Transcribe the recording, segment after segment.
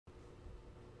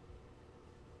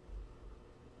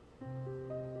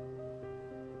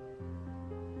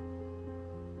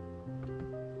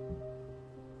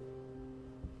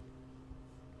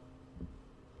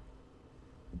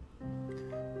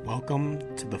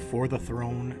Welcome to the For the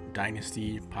Throne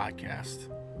Dynasty podcast.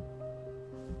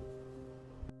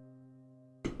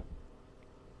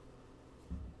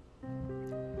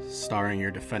 Starring your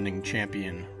defending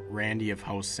champion, Randy of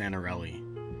House Santarelli,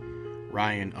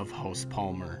 Ryan of House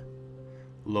Palmer,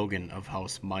 Logan of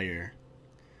House Meyer,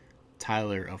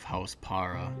 Tyler of House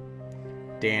Para,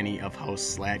 Danny of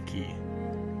House Sladkey,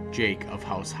 Jake of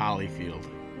House Hollyfield,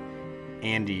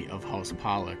 Andy of House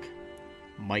Pollock,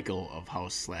 Michael of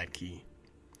House Sladkey,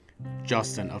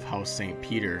 Justin of House St.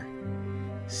 Peter,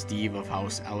 Steve of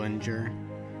House Ellinger,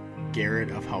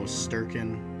 Garrett of House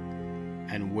Sturkin,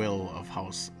 and Will of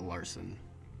House Larson.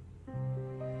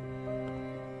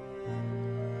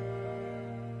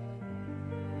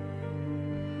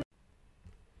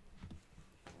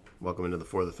 Welcome into the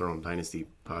For the Throne Dynasty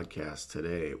podcast.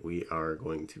 Today we are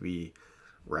going to be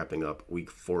wrapping up week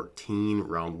 14,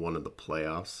 round 1 of the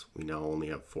playoffs. We now only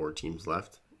have 4 teams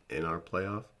left in our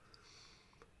playoff.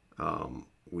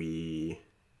 We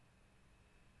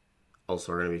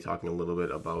also are going to be talking a little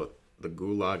bit about the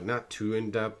Gulag, not too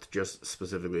in-depth, just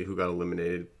specifically who got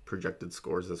eliminated, projected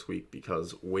scores this week,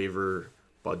 because waiver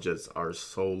budgets are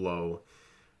so low.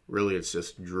 Really, it's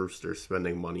just Drewster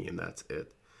spending money, and that's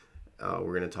it.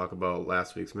 We're going to talk about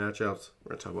last week's matchups. We're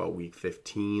going to talk about week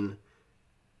 15.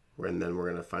 And then we're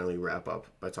going to finally wrap up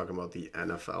by talking about the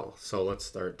NFL. So let's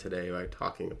start today by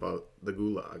talking about the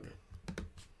Gulag.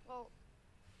 Well,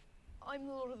 I'm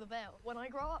the Lord of the Vale. When I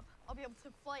grow up, I'll be able to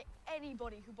fight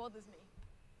anybody who bothers me.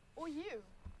 Or you.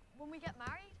 When we get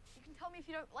married, you can tell me if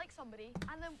you don't like somebody,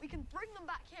 and then we can bring them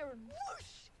back here and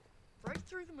whoosh! Right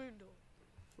through the moon door.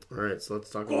 Alright, so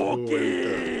let's talk about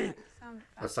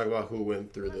who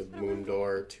went through the moon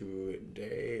door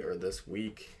today, or this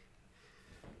week.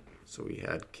 So we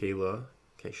had Kayla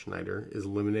K. Schneider is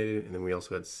eliminated, and then we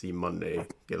also had C. Monday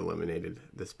get eliminated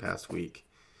this past week.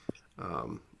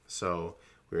 So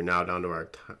we're now down to our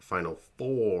final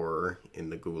 4 in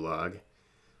the Gulag.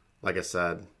 Like I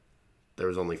said, there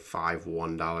was only 5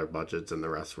 $1 budgets, and the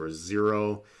rest were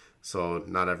 0. So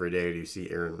not every day do you see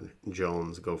Aaron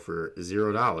Jones go for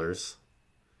 $0.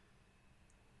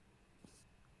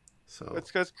 So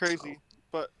that's crazy.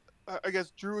 But I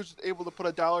guess Drew is able to put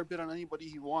a dollar bid on anybody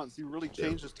he wants. He really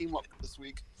changed his team up this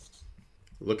week.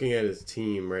 Looking at his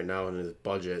team right now and his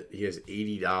budget, he has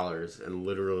 $80, and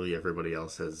literally everybody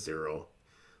else has 0.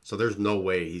 So there's no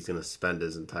way he's going to spend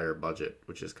his entire budget,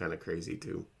 which is kind of crazy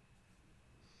too.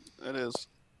 It is.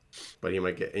 But he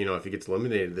might get, if he gets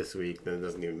eliminated this week, then it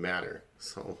doesn't even matter.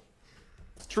 So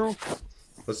True.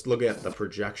 Let's look at the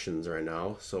projections right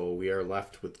now. So we are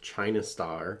left with China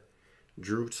Star,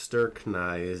 Drewster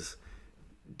Knies,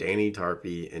 Danny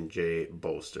Tarpey, and Jay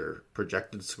Boster.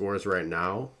 Projected scores right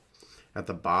now. At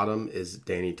the bottom is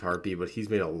Danny Tarpey, but he's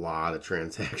made a lot of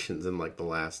transactions in like the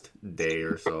last day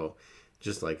or so.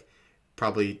 Just like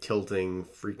probably tilting,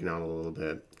 freaking out a little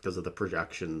bit because of the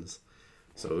projections.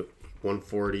 So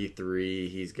 143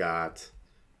 he's got.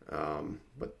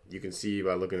 But you can see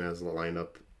by looking at his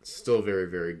lineup, still very,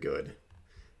 very good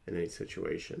in any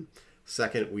situation.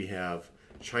 Second, we have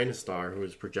China Star, who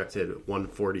is projected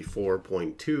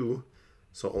 144.2,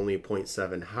 so only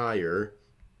 0.7 higher.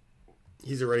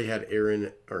 He's already had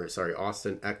Austin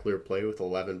Eckler play with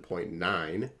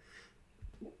 11.9.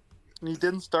 He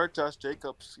didn't start Josh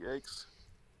Jacobs. Yikes.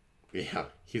 Yeah,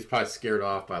 he's probably scared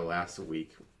off by last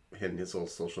week and his whole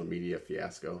social media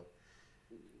fiasco.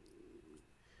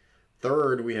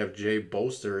 Third, we have Jay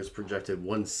Boster is projected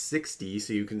 160.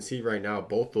 So you can see right now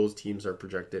both those teams are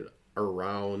projected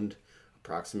around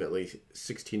approximately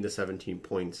 16 to 17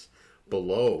 points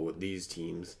below these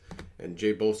teams. And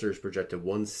Jay Boster is projected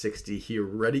 160. He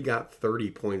already got 30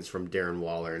 points from Darren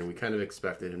Waller, and we kind of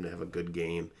expected him to have a good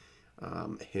game.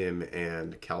 Him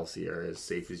and Kelsey are as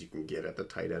safe as you can get at the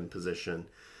tight end position.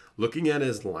 Looking at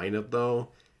his lineup, though,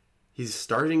 he's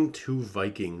starting 2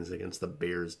 Vikings against the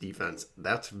Bears defense.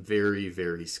 That's very,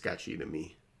 very sketchy to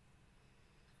me.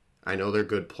 I know they're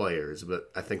good players,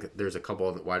 but I think there's a couple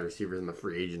of wide receivers in the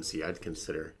free agency I'd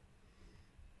consider.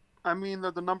 I mean, they're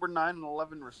the number 9 and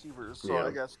 11 receivers, so yeah. I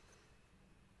guess.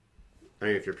 I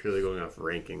mean, if you're purely going off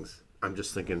rankings, I'm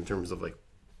just thinking in terms of like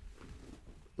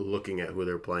looking at who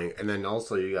they're playing. And then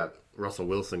also you got Russell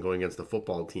Wilson going against the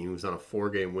football team who's on a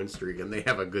 4-game win streak, and they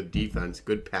have a good defense,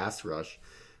 good pass rush.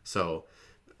 So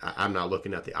I'm not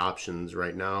looking at the options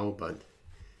right now, but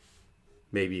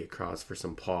maybe it calls for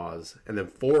some pause. And then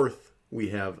fourth, we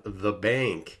have The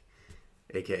Bank,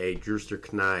 a.k.a. Drewster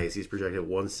Knies. He's projected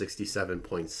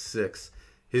 167.6.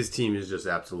 His team is just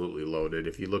absolutely loaded.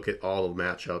 If you look at all the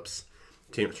matchups,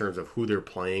 in terms of who they're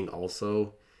playing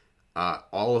also,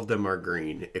 all of them are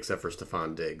green except for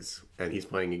Stephon Diggs. And he's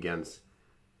playing against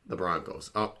the Broncos.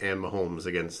 And Mahomes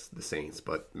against the Saints,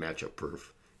 but matchup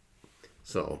proof.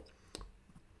 So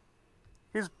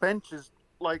His bench is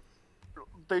like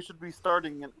they should be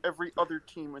starting in every other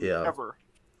team ever.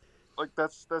 Like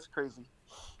that's crazy.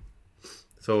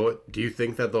 So do you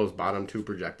think that those bottom two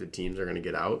projected teams are going to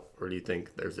get out, or do you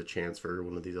think there's a chance for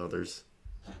one of these others?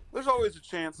 There's always a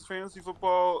chance. Fantasy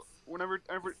football,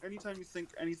 anytime you think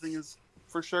anything is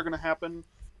for sure going to happen,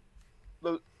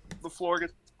 the floor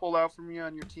gets pulled out from you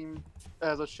and your team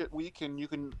has a shit week and you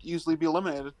can easily be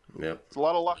eliminated. Yep. It's a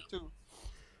lot of luck too.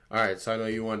 All right, so I know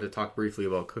you wanted to talk briefly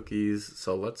about cookies,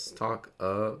 so let's talk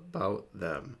about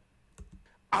them.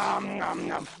 All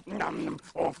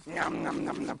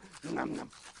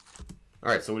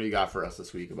right, so what do you got for us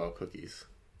this week about cookies?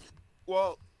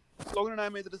 Well, Logan and I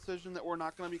made the decision that we're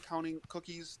not going to be counting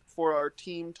cookies for our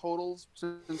team totals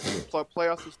since the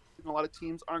playoffs is a lot of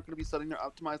teams aren't going to be setting their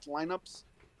optimized lineups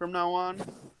from now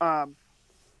on.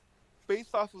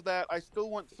 Based off of that, I still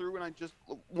went through and I just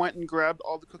went and grabbed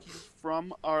all the cookies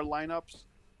from our lineups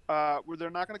where they're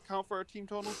not going to count for our team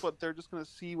totals, but they're just going to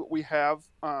see what we have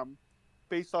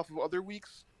based off of other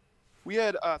weeks. We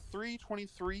had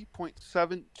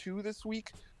 323.72 this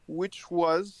week, which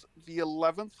was the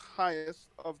 11th highest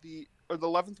or the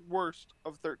 11th worst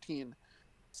of 13.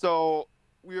 So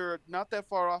we were not that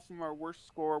far off from our worst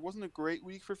score. It wasn't a great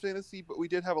week for fantasy, but we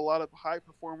did have a lot of high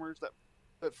performers that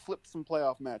flipped some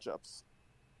playoff matchups.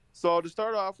 So to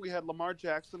start off, we had Lamar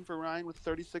Jackson for Ryan with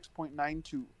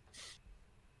 36.92.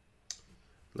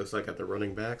 Looks like at the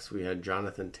running backs, we had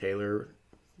Jonathan Taylor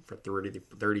for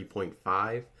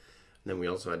 30.5. And then we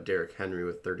also had Derrick Henry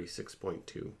with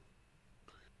 36.2.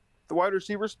 The wide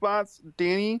receiver spots,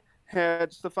 Danny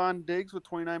had Stephon Diggs with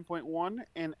 29.1,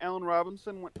 and Allen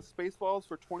Robinson went to Spaceballs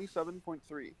for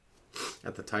 27.3.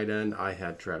 At the tight end, I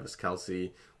had Travis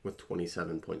Kelce with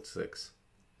 27.6.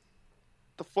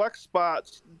 The flex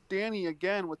spots, Danny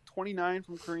again with 29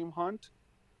 from Kareem Hunt.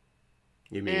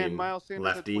 You mean and Miles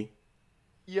Sanders lefty?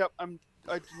 Yep, I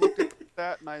looked at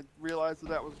that and I realized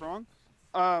that was wrong.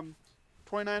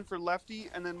 29 for lefty,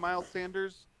 and then Miles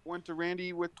Sanders went to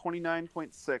Randy with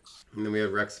 29.6. And then we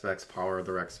had Rex Specs, Power of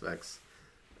the Rex Specs.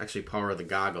 Actually, Power of the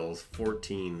Goggles,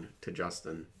 14 to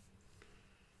Justin.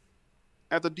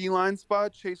 At the D-line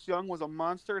spot, Chase Young was a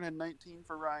monster and had 19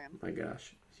 for Ryan. My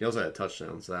gosh. He also had a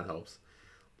touchdown, so that helps.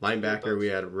 Linebacker, we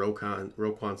had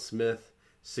Roquan Smith,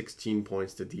 16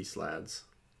 points to D-Slads.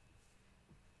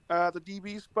 The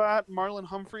DB spot, Marlon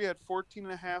Humphrey had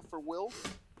 14.5 for Will.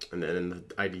 And then in the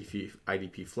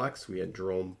IDP flex, we had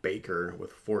Jerome Baker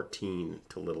with 14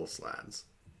 to Little Slads.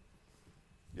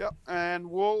 Yep, and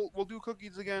we'll do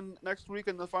cookies again next week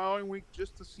and the following week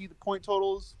just to see the point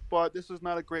totals. But this is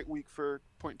not a great week for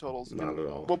point totals. Not at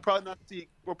all. We'll probably not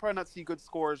see good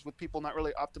scores with people not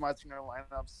really optimizing their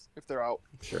lineups if they're out.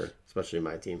 Sure, especially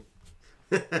my team.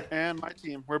 And my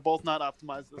team, we're both not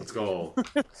optimized. Let's go.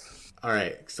 All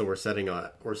right, so we're setting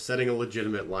a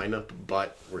legitimate lineup,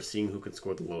 but we're seeing who can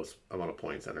score the lowest amount of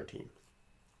points on our team.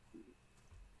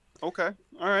 Okay,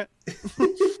 all right.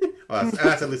 Well,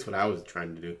 that's at least what I was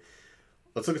trying to do.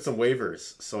 Let's look at some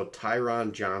waivers. So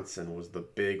Tyron Johnson was the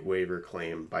big waiver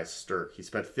claim by Stirk. He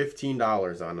spent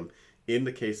 $15 on him in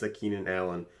the case that Keenan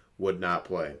Allen would not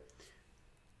play.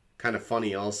 Kind of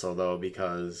funny also, though,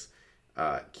 because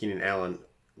Keenan Allen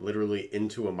literally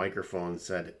into a microphone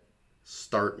said,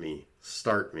 start me,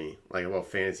 like about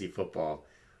fantasy football.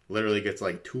 Literally gets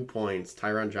like 2 points.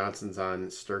 Tyron Johnson's on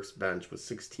Stirk's bench with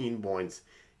 16 points.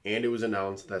 And it was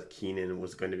announced that Keenan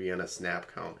was going to be on a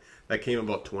snap count. That came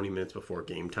about 20 minutes before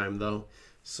game time, though.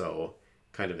 So,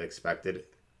 kind of expected.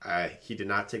 He did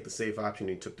not take the safe option.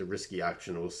 He took the risky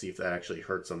option. We'll see if that actually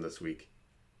hurts him this week.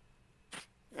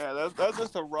 Yeah, that's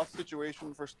just a rough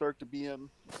situation for Stirk to be in.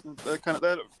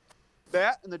 That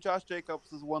and the Josh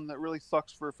Jacobs is one that really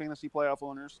sucks for fantasy playoff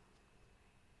owners.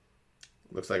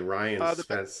 Looks like Ryan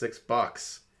spent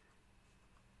 $6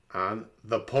 on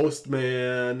the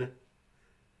Postman.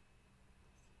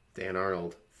 Dan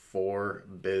Arnold, 4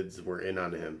 bids were in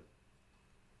on him.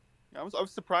 I was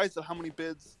surprised at how many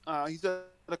bids. He's had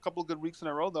a couple of good weeks in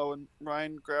a row, though, and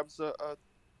Ryan grabs a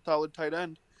solid tight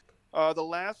end. The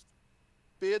last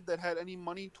bid that had any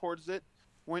money towards it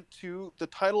went to the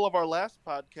title of our last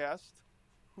podcast.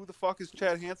 Who the fuck is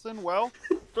Chad Hansen? Well,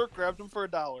 Dirk grabbed him for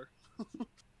 $1.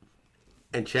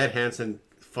 And Chad Hansen,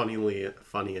 funny enough,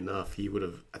 I think he would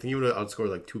have outscored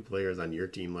like 2 players on your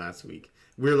team last week.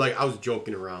 I was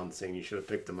joking around saying you should have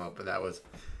picked him up, but that was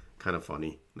kind of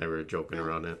funny. They were joking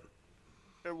around it.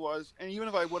 It was. And even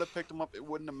if I would have picked him up, it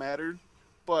wouldn't have mattered.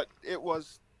 But it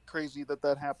was crazy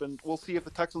that happened. We'll see if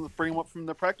the Texans bring him up from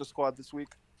the practice squad this week.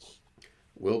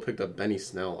 Will picked up Benny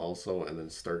Snell also, and then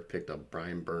Stark picked up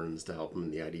Brian Burns to help him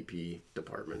in the IDP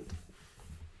department.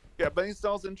 Yeah, Benny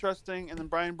Snell's interesting, and then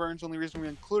Brian Burns, the only reason we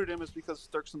included him is because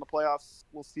Stark's in the playoffs.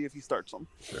 We'll see if he starts him.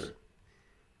 Sure.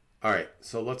 All right,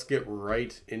 so let's get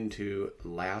right into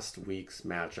last week's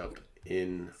matchup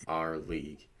in our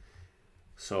league.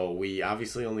 So we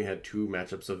obviously only had 2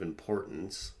 matchups of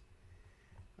importance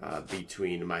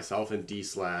between myself and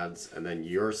D-Slads, and then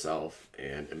yourself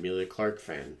and Amelia Clark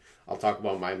fan. I'll talk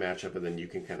about my matchup, and then you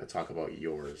can kind of talk about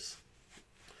yours.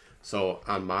 So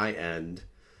on my end,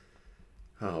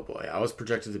 oh boy, I was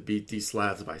projected to beat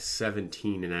D-Slads by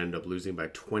 17 and I ended up losing by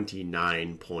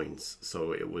 29 points.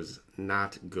 So it was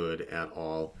not good at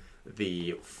all.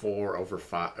 The 4 over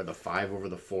 5, or the 5 over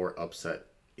the 4 upset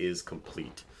is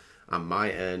complete. On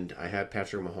my end, I had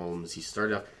Patrick Mahomes. He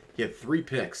started off, he had 3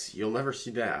 picks. You'll never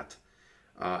see that.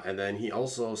 And then he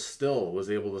also still was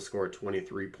able to score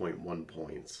 23.1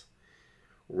 points.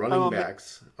 Running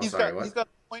backs. Oh, sorry, what?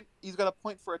 He's got a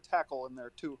point for a tackle in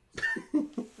there, too.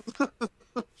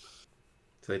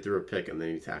 So they threw a pick and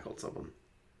then he tackled someone.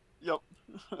 Yep.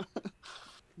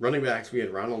 Running backs, we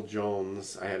had Ronald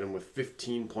Jones. I had him with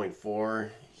 15.4.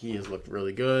 He has looked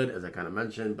really good, as I kind of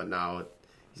mentioned, but now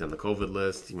he's on the COVID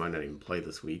list. He might not even play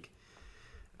this week.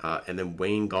 And then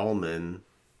Wayne Gallman,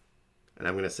 and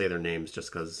I'm going to say their names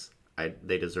just because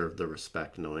they deserve the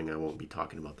respect, knowing I won't be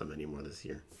talking about them anymore this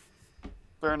year.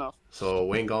 Fair enough. So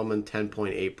Wayne Gallman,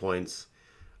 10.8 points.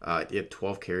 He had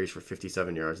 12 carries for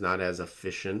 57 yards. Not as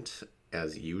efficient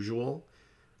as usual.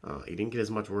 He didn't get as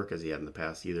much work as he had in the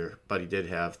past either, but he did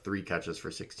have 3 catches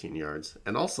for 16 yards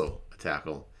and also a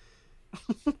tackle.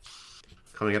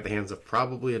 Coming at the hands of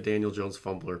probably a Daniel Jones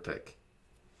fumbler pick.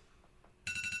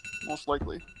 Most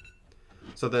likely.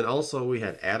 So then also we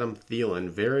had Adam Thielen,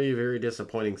 very, very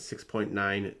disappointing,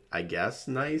 6.9, I guess,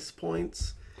 nice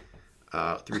points.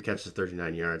 3 catches,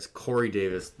 39 yards. Corey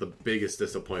Davis, the biggest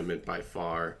disappointment by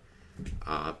far,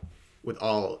 with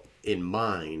all in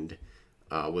mind,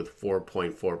 with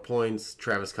 4.4 points.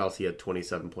 Travis Kelce had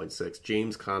 27.6.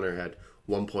 James Conner had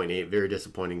 1.8, very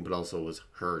disappointing, but also was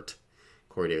hurt.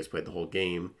 Corey Davis played the whole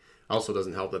game. Also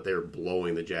doesn't help that they were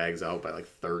blowing the Jags out by like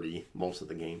 30 most of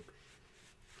the game.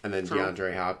 And then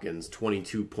DeAndre Hopkins,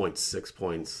 22.6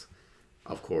 points,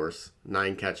 of course.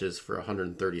 9 catches for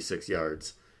 136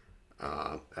 yards.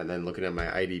 And then looking at my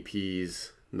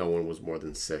IDPs, no one was more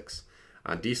than 6.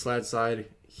 On D-Slad's side,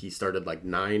 he started like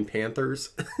 9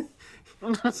 Panthers.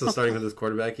 So starting with his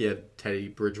quarterback, he had Teddy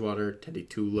Bridgewater, Teddy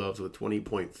Two Loves with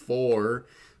 20.4.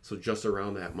 So just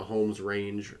around that Mahomes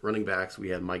range. Running backs, we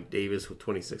had Mike Davis with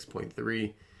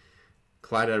 26.3.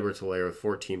 Clyde Edwards-Helaire with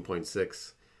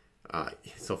 14.6.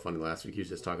 It's so funny, last week he was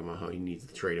just talking about how he needs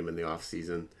to trade him in the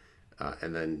offseason.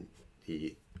 And then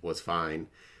he was fine.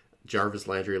 Jarvis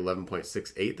Landry,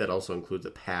 11.68. That also includes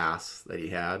a pass that he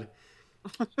had.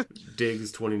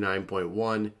 Diggs,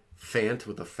 29.1. Fant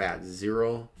with a fat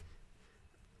 0.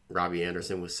 Robbie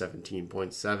Anderson with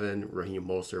 17.7. Raheem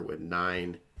Mostert with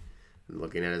 9. And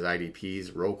looking at his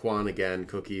IDPs, Roquan again,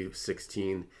 Cookie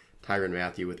 16. Tyrann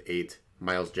Mathieu with 8.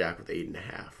 Miles Jack with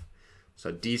 8.5.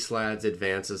 So D-Slads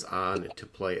advances on to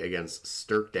play against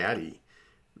Stirk Daddy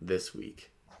this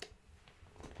week.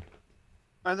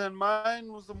 And then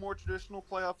mine was the more traditional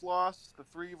playoff loss, the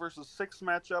 3 versus 6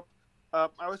 matchup.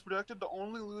 I was projected to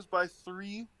only lose by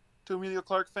 3 to Amelia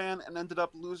Clark fan and ended up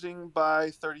losing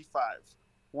by 35.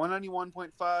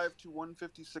 191.5 to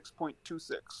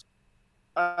 156.26.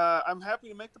 I'm happy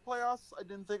to make the playoffs. I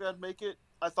didn't think I'd make it.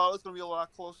 I thought it was going to be a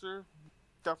lot closer.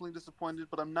 Definitely disappointed,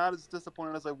 but I'm not as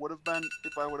disappointed as I would have been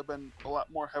if I would have been a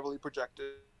lot more heavily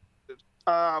projected.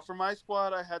 For my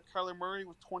squad, I had Kyler Murray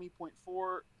with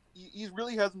 20.4. He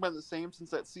really hasn't been the same since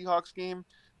that Seahawks game.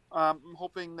 I'm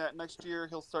hoping that next year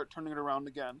he'll start turning it around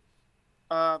again.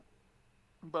 But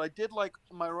I did like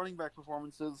my running back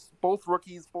performances. Both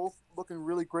rookies, both looking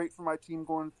really great for my team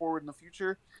going forward in the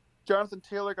future. Jonathan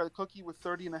Taylor got a cookie with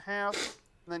 30.5.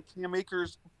 And then Cam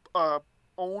Akers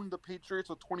owned the Patriots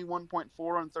with 21.4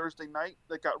 on Thursday night.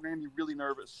 That got Randy really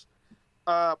nervous.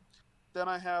 Then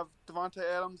I have Devontae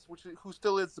Adams, who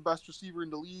still is the best receiver in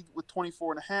the league, with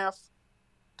 24.5.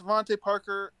 Devontae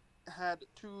Parker had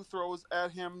 2 throws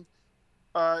at him,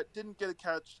 didn't get a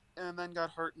catch, and then got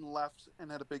hurt and left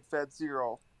and had a big fat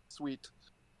 0. Sweet.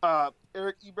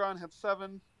 Eric Ebron had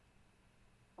 7.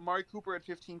 Amari Cooper at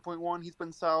 15.1. He's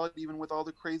been solid even with all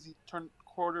the crazy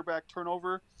quarterback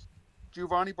turnover.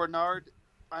 Giovanni Bernard,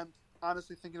 I'm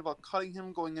honestly thinking about cutting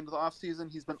him going into the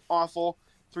offseason. He's been awful.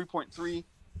 3.3.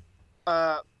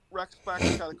 Rex Beck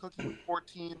got a cookie with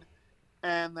 14.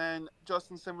 And then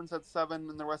Justin Simmons had 7,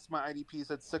 and the rest of my IDPs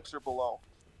had 6 or below.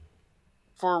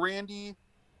 For Randy,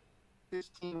 his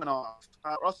team went off.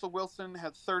 Russell Wilson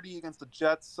had 30 against the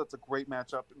Jets. That's a great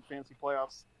matchup in fantasy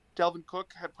playoffs. Dalvin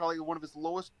Cook had probably one of his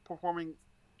lowest performing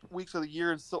weeks of the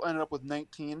year and still ended up with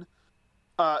 19.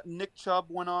 Nick Chubb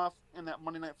went off in that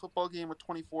Monday Night Football game with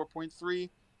 24.3.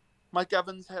 Mike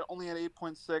Evans only had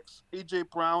 8.6. A.J.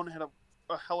 Brown had a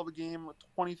hell of a game with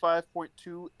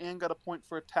 25.2 and got a point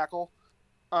for a tackle.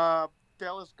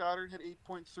 Dallas Goedert had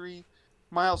 8.3.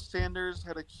 Miles Sanders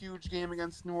had a huge game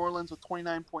against New Orleans with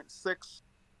 29.6.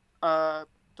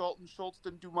 Dalton Schultz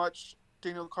didn't do much.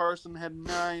 Daniel Carson had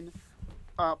 9.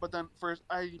 But then for his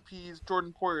IDPs,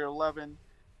 Jordan Poyer 11.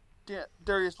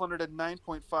 Darius Leonard had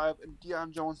 9.5 and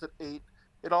Deion Jones had 8.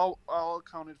 It all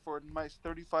accounted for a nice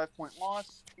 35-point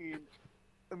loss, and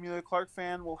Amelia Clark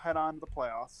fan will head on to the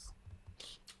playoffs.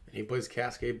 And he plays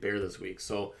Cascade Bear this week.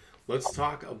 So let's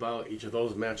talk about each of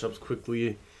those matchups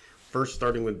quickly. First,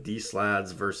 starting with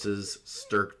D-Slads versus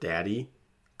Stirk Daddy.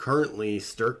 Currently,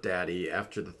 Stirk Daddy,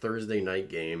 after the Thursday night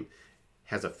game,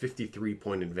 has a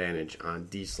 53-point advantage on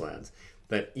D-Slads.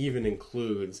 That even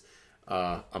includes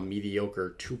a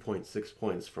mediocre 2.6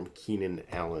 points from Keenan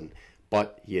Allen.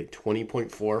 But he had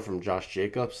 20.4 from Josh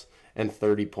Jacobs and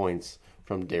 30 points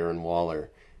from Darren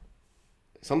Waller.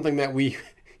 Something that we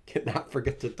cannot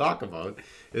forget to talk about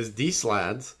is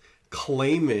D-Slads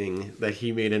claiming that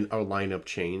he made a lineup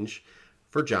change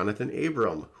for Jonathan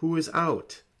Abram, who is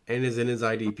out and is in his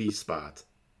IDP spot.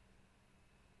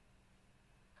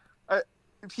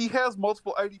 He has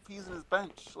multiple IDPs in his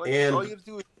bench. And all you have to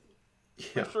do is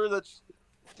make sure that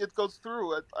it goes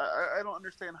through. I don't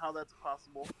understand how that's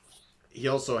possible. He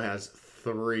also has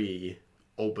 3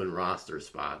 open roster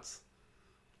spots.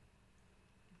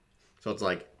 So it's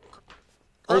like...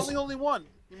 Currently only 1.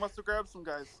 He must have grabbed some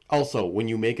guys. Also, when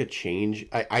you make a change,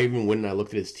 I even went and I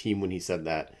looked at his team when he said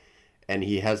that, and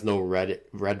he has no red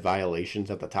violations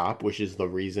at the top, which is the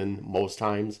reason most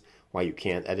times why you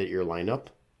can't edit your lineup.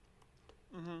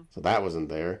 Mm-hmm. So that wasn't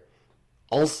there.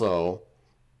 Also,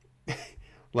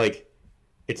 like,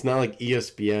 it's not like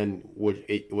ESPN what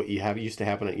used to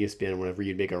happen on ESPN. Whenever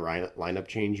you'd make a lineup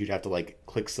change, you'd have to like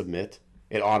click submit.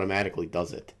 It automatically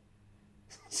does it.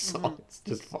 So It's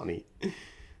just funny.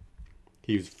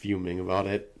 He was fuming about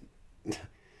it.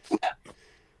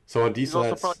 So on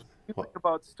D-Slads,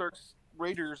 about Stark's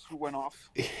Raiders who went off.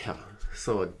 Yeah.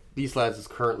 So D-Slads is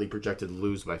currently projected to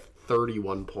lose by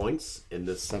 31 points in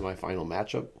this semifinal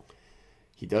matchup.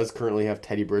 He does currently have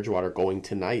Teddy Bridgewater going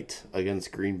tonight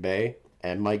against Green Bay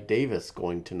and Mike Davis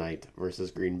going tonight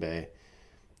versus Green Bay.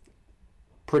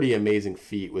 Pretty amazing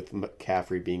feat with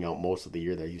McCaffrey being out most of the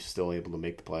year that he's still able to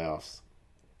make the playoffs.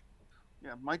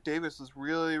 Yeah, Mike Davis has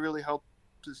really, really helped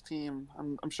his team.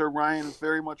 I'm sure Ryan is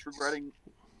very much regretting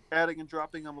adding and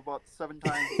dropping him about 7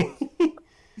 times.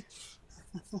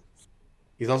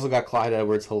 He's also got Clyde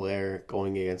Edwards-Helaire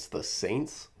going against the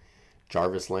Saints,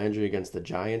 Jarvis Landry against the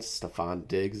Giants, Stephon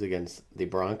Diggs against the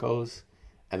Broncos,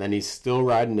 and then he's still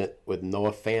riding it with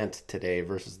Noah Fant today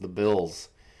versus the Bills.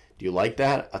 Do you like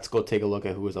that? Let's go take a look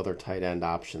at who his other tight end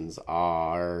options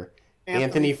are.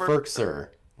 Anthony Firkser.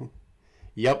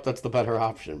 Yep, that's the better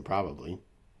option, probably.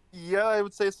 Yeah, I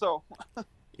would say so.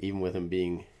 Even with him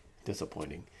being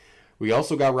disappointing. We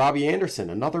also got Robbie Anderson,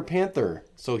 another Panther.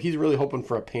 So he's really hoping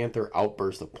for a Panther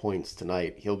outburst of points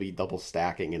tonight. He'll be double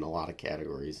stacking in a lot of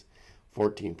categories.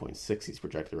 14.6 he's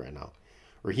projected right now.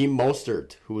 Raheem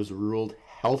Mostert, who was ruled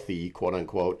healthy,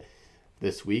 quote-unquote,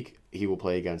 this week. He will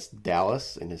play against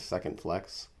Dallas in his second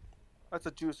flex. That's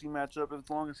a juicy matchup as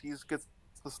long as he gets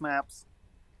the snaps.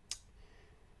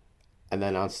 And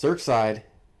then on Stirk's side,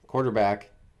 quarterback,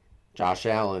 Josh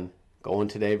Allen, going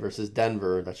today versus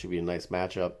Denver. That should be a nice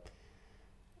matchup.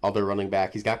 Other running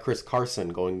back, he's got Chris Carson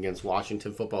going against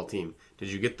Washington football team. Did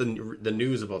you get the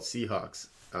news about Seahawks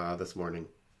this morning?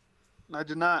 I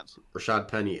did not. Rashad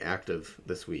Penny active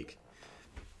this week.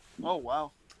 Oh,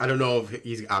 wow. I don't know if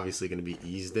he's obviously going to be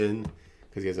eased in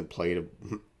because he hasn't played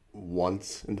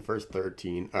once in the first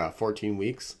 14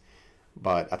 weeks.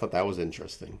 But I thought that was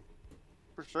interesting.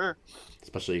 For sure.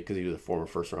 Especially because he was a former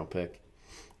first-round pick.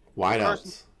 Wideouts.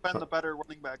 Carson's been the better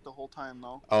running back the whole time,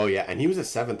 though. Oh, yeah. And he was a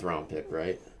 7th-round pick,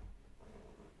 right?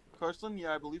 Carson?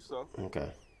 Yeah, I believe so. Okay.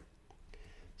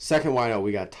 Second wideout,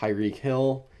 we got Tyreek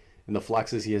Hill. In the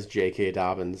flexes, he has J.K.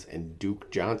 Dobbins and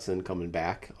Duke Johnson coming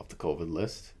back off the COVID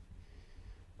list.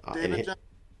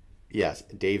 Yes,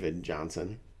 David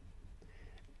Johnson.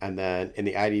 And then in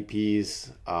the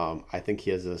IDPs, I think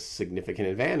he has a significant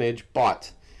advantage,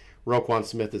 but Roquan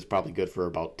Smith is probably good for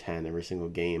about 10 every single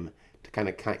game to kind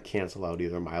of cancel out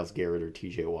either Myles Garrett or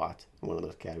TJ Watt in one of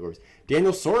those categories.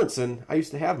 Daniel Sorensen, I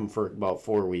used to have him for about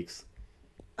 4 weeks.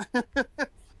 You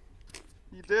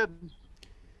did.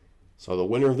 So the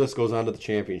winner of this goes on to the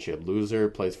championship. Loser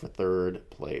plays for third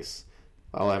place.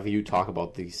 I'll have you talk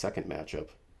about the second matchup.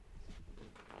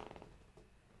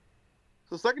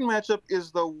 The second matchup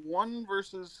is the 1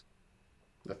 versus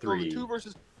The 3. the 2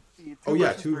 versus 3. Oh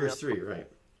yeah, 2 versus 3, right?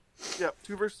 Yep,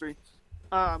 2 versus 3.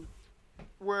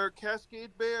 Where Cascade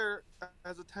Bear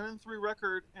has a 10-3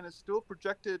 record and is still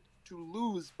projected to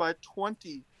lose by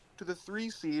 20 to the 3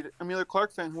 seed Amelia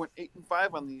Clark fan, who went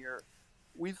 8-5 on the year.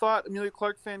 We thought Amelia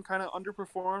Clark fan kind of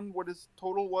underperformed what his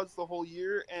total was the whole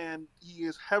year, and he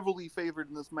is heavily favored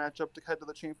in this matchup to head to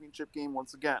the championship game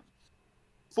once again.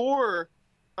 For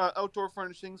Outdoor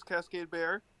Furnishings, Cascade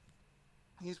Bear,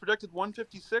 he's projected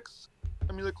 156.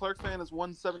 Amelia Clark fan is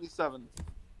 177.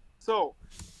 So,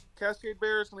 Cascade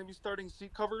Bear is going to be starting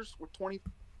seat covers with 20.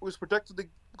 Was projected to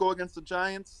go against the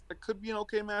Giants. That could be an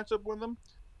okay matchup with him.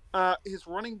 His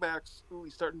running backs,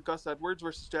 he's starting Gus Edwards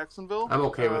versus Jacksonville. I'm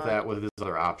okay with that with his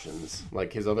other options.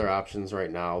 Like his other options right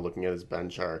now, looking at his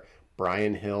bench, are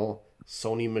Brian Hill,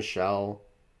 Sony Michel,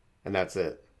 and that's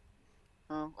it.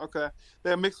 Oh, okay.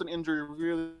 That Mixon injury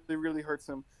really hurts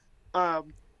him.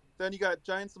 Then you got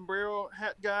Giant Sombrero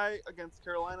Hat Guy against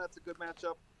Carolina. That's a good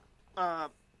matchup.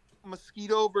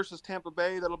 Mosquito versus Tampa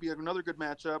Bay. That'll be another good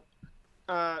matchup.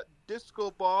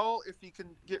 Disco Ball, if he can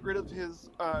get rid of his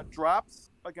drops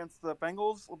against the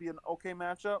Bengals, will be an okay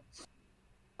matchup.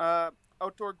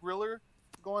 Outdoor Griller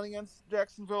going against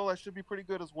Jacksonville, that should be pretty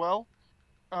good as well.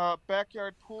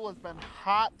 Backyard Pool has been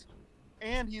hot,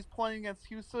 and he's playing against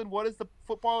Houston. What is the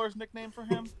footballer's nickname for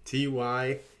him?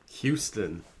 T.Y.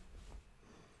 Houston.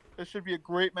 This should be a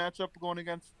great matchup going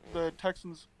against the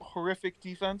Texans' horrific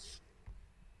defense.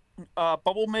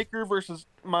 Bubble Maker versus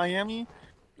Miami.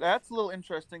 That's a little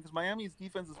interesting because Miami's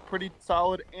defense is pretty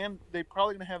solid, and they're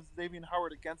probably going to have Xavier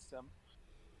Howard against him.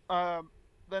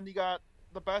 Then you got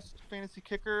the best fantasy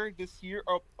kicker this year.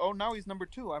 Oh, now he's number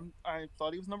 2. I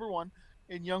thought he was number 1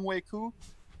 in Younghoe Koo.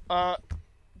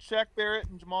 Shaq Barrett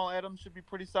and Jamal Adams should be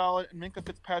pretty solid, and Minka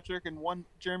Fitzpatrick and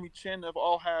Jeremy Chin have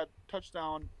all had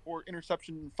touchdown or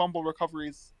interception and fumble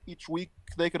recoveries each week.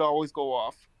 They could always go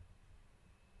off.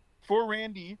 For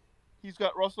Randy, he's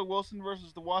got Russell Wilson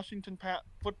versus the Washington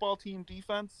football team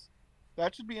defense.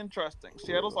 That should be interesting.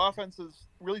 Seattle's offense has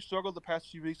really struggled the past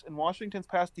few weeks, and Washington's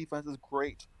pass defense is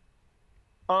great.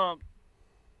 But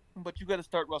you got to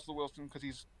start Russell Wilson because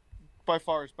he's by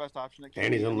far his best option.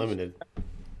 And he's unlimited.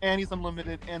 And he's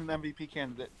unlimited and an MVP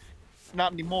candidate.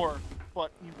 Not anymore,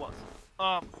 but he was.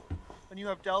 Then you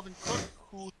have Dalvin Cook,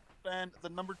 who's been the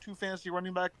number 2 fantasy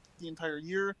running back the entire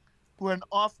year, who had an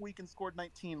off week and scored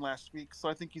 19 last week, so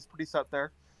I think he's pretty set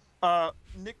there.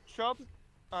 Nick Chubb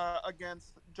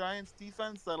against Giants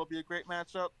defense, that'll be a great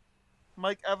matchup.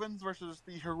 Mike Evans versus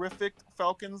the horrific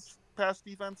Falcons pass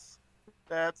defense,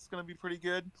 that's going to be pretty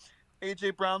good.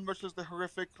 A.J. Brown versus the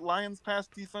horrific Lions pass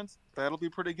defense, that'll be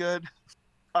pretty good.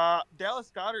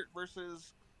 Dallas Goedert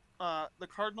versus the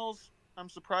Cardinals, I'm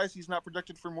surprised he's not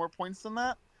projected for more points than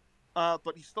that,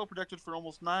 but he's still projected for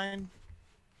almost 9.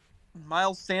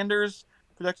 Miles Sanders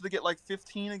projected to get like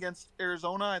 15 against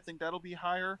Arizona. I think that'll be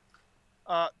higher.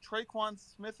 Traquan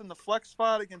Smith in the flex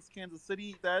spot against Kansas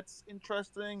City. That's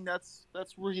interesting. That's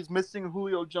where he's missing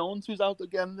Julio Jones, who's out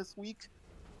again this week.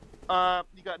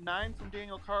 You got 9 from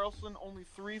Daniel Carlson, only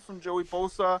 3 from Joey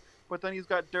Bosa, but then he's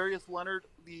got Darius Leonard.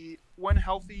 When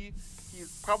healthy,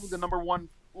 he's probably the number 1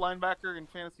 linebacker in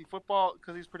fantasy football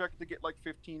because he's projected to get like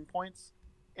 15 points.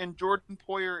 And Jordan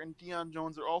Poyer and Deion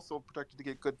Jones are also projected to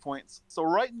get good points. So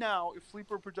right now, if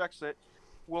Sleeper projects it,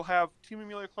 we'll have Team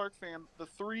Amelia Clark fan, the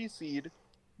 3 seed,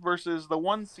 versus the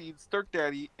 1 seed, Stirk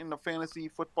Daddy, in the fantasy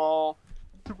football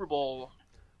Super Bowl.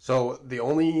 So the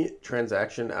only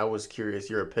transaction I was curious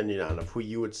your opinion on of who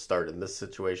you would start in this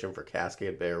situation for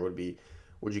Cascade Bear would be,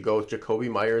 would you go with Jacoby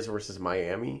Myers versus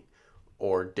Miami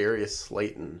or Darius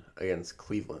Slayton against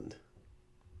Cleveland?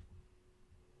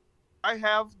 I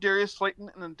have Darius Slayton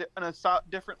in a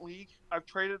different league. I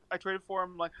traded for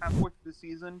him like halfway through the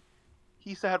season.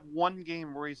 He's had 1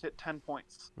 game where he's hit 10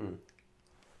 points.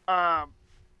 And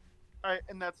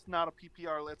that's not a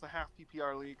PPR. It's a half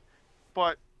PPR league.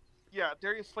 But yeah,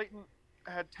 Darius Slayton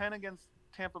had 10 against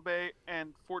Tampa Bay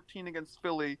and 14 against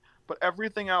Philly. But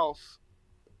everything else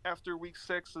after week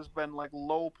 6 has been like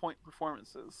low point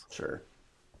performances. Sure.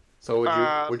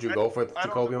 So would you go for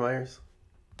Jacoby Myers?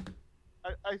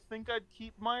 I think I'd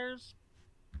keep Myers,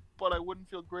 but I wouldn't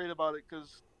feel great about it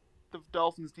because the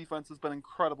Dolphins' defense has been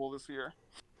incredible this year.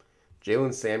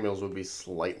 Jalen Samuels would be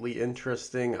slightly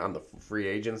interesting on the free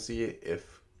agency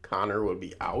if Connor would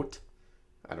be out.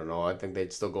 I don't know. I think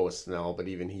they'd still go with Snell, but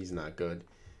even he's not good.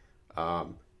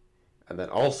 And then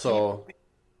also,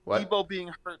 Debo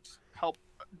being hurt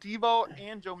Devo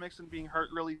and Joe Mixon being hurt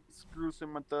really screws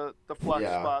him at the flex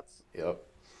spots. Yep.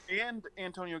 And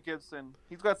Antonio Gibson.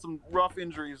 He's got some rough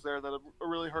injuries there that are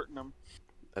really hurting him.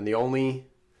 And the only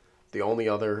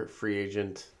other free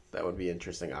agent that would be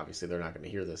interesting, obviously they're not going to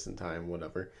hear this in time,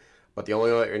 whatever. But the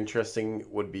only other interesting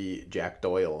would be Jack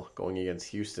Doyle going against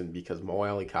Houston because Mo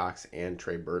Alley-Cox and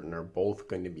Trey Burton are both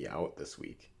going to be out this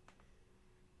week.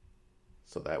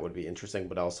 So that would be interesting.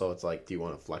 But also it's like, do you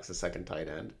want to flex a second tight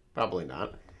end? Probably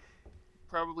not.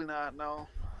 Probably not, no.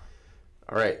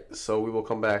 All right, so we will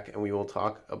come back and we will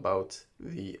talk about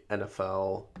the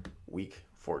NFL Week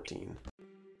 14.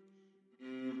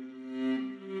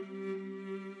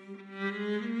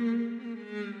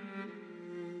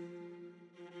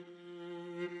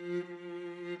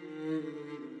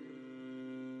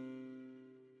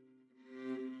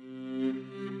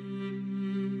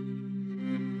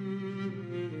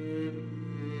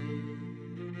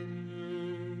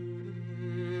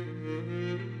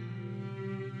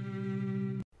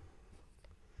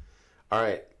 All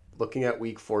right, looking at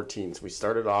Week 14, so we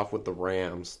started off with the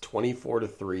Rams,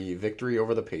 24-3 victory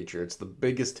over the Patriots. The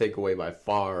biggest takeaway by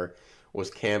far was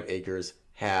Cam Akers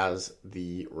has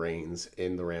the reins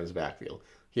in the Rams' backfield.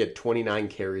 He had 29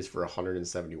 carries for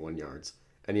 171 yards.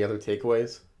 Any other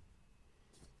takeaways?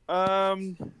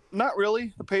 Not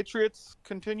really. The Patriots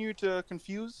continue to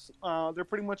confuse. They're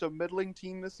pretty much a middling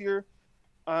team this year,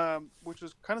 which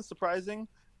is kind of surprising.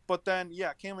 But then,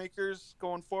 yeah, Cam Akers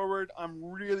going forward, I'm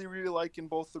really, really liking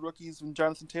both the rookies, and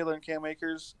Jonathan Taylor and Cam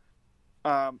Akers.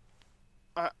 I'm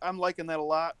liking that a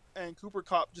lot. And Cooper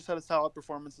Kupp just had a solid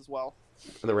performance as well.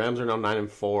 And the Rams are now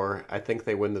 9-4. I think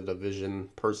they win the division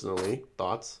personally.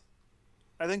 Thoughts?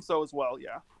 I think so as well,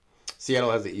 yeah.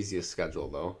 Seattle has the easiest schedule,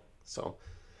 though. So,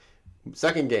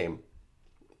 second game,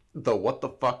 the what the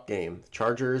fuck game.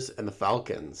 Chargers and the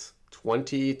Falcons.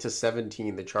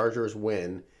 20-17. The Chargers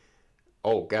win.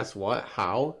 Oh, guess what?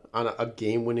 How? On a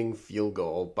game-winning field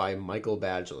goal by Michael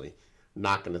Badgley.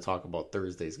 Not going to talk about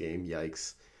Thursday's game.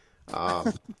 Yikes.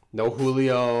 No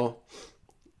Julio.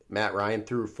 Matt Ryan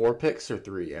threw 4 picks or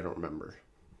 3? I don't remember.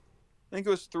 I think it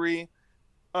was 3.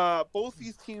 Both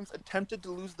these teams attempted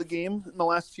to lose the game in the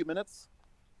last few minutes.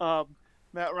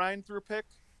 Matt Ryan threw a pick,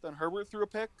 then Herbert threw a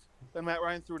pick, then Matt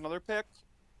Ryan threw another pick,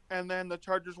 and then the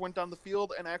Chargers went down the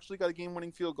field and actually got a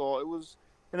game-winning field goal. It was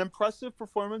an impressive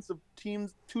performance of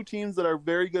two teams that are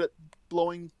very good at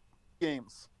blowing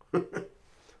games.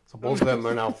 So both of them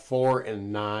are now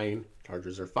 4-9.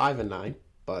 Chargers are 5-9,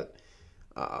 but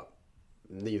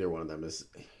neither one of them is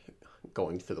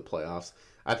going to the playoffs.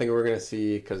 I think we're going to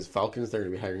see, because Falcons, they're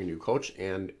going to be hiring a new coach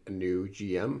and a new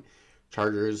GM.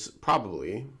 Chargers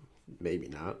probably, maybe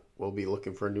not, will be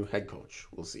looking for a new head coach.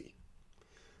 We'll see.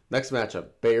 Next matchup,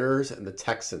 Bears and the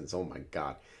Texans. Oh my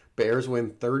God. Bears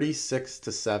win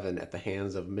 36-7 at the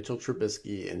hands of Mitchell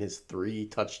Trubisky and his 3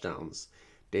 touchdowns.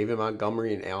 David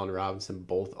Montgomery and Allen Robinson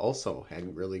both also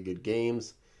had really good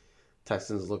games.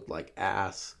 Texans looked like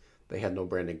ass. They had no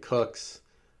Brandon Cooks.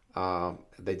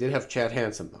 They did have Chad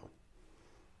Hansen, though.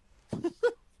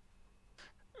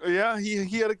 Yeah,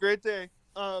 he had a great day.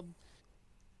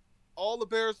 All the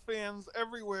Bears fans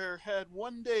everywhere had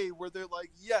one day where they're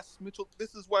like, yes, Mitchell,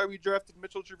 this is why we drafted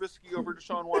Mitchell Trubisky over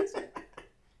Deshaun Watson.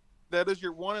 That is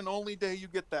your one and only day you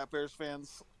get that, Bears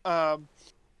fans.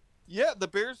 Yeah, the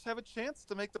Bears have a chance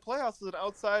to make the playoffs as an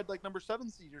outside, like, number 7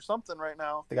 seed or something right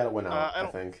now. They got to win out, I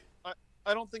think.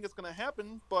 I don't think it's going to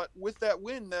happen, but with that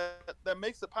win, that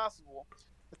makes it possible.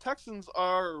 The Texans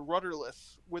are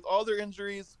rudderless. With all their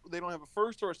injuries, they don't have a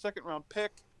first or a second round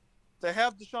pick. They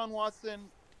have Deshaun Watson,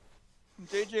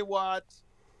 J.J. Watt,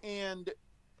 and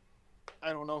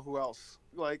I don't know who else.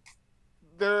 Like,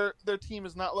 their team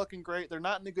is not looking great. They're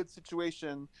not in a good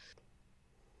situation.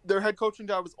 Their head coaching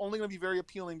job is only going to be very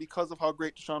appealing because of how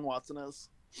great Deshaun Watson is.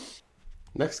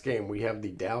 Next game, we have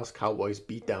the Dallas Cowboys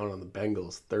beat down on the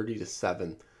Bengals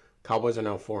 30-7. Cowboys are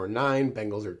now 4-9.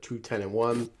 Bengals are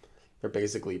 2-10-1. They're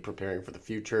basically preparing for the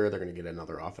future. They're going to get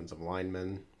another offensive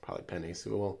lineman, probably Penei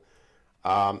Sewell.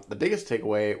 The biggest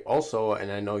takeaway also,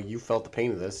 and I know you felt the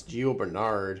pain of this, Gio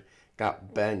Bernard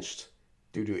got benched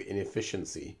due to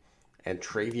inefficiency. And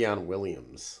Travion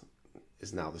Williams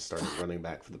is now the starting running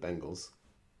back for the Bengals.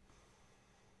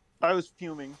 I was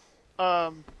fuming.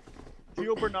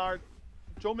 Gio Bernard,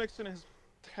 Joe Mixon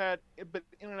has been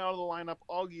in and out of the lineup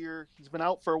all year. He's been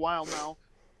out for a while now.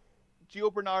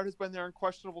 Gio Bernard has been their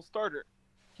unquestionable starter.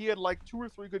 He had like 2 or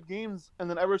 3 good games, and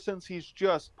then ever since he's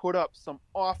just put up some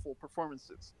awful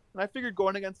performances. And I figured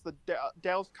going against the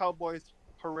Dallas Cowboys'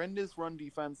 horrendous run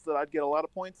defense that I'd get a lot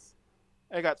of points.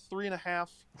 I got 3.5,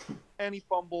 and he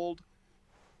fumbled.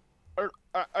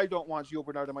 I don't want Gio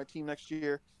Bernard on my team next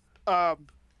year.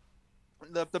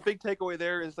 The big takeaway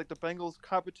there is like the Bengals'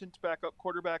 competent backup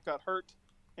quarterback got hurt,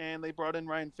 and they brought in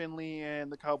Ryan Finley,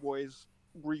 and the Cowboys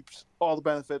reaped all the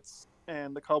benefits,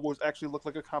 and the Cowboys actually looked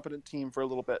like a competent team for a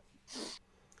little bit.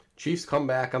 Chiefs come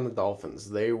back on the Dolphins.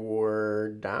 They were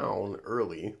down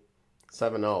early,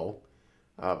 7-0,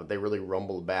 but they really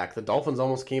rumbled back. The Dolphins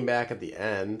almost came back at the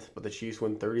end, but the Chiefs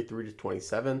win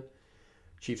 33-27.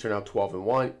 Chiefs are now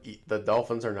 12-1. The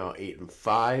Dolphins are now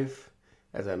 8-5.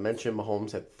 As I mentioned,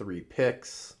 Mahomes had 3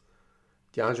 picks.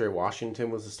 DeAndre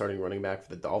Washington was the starting running back for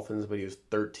the Dolphins, but he was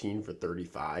 13 for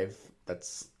 35.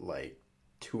 That's like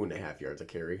 2.5 yards a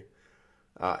carry.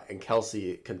 And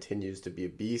Kelsey continues to be a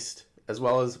beast, as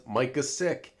well as Mike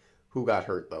Gesicki, who got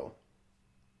hurt though.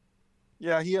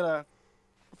 Yeah, he had a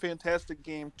fantastic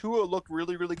game. Tua looked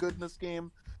really, really good in this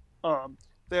game.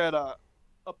 They had a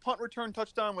punt return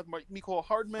touchdown with Mecole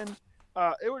Hardman.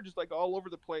 They were just like all over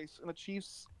the place. And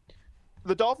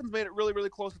the Dolphins made it really,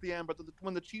 really close at the end. But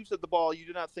when the Chiefs had the ball, you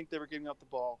did not think they were giving up the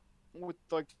ball with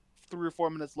like 3 or 4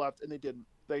 minutes left, and they didn't.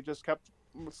 They just kept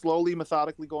slowly,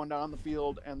 methodically going down the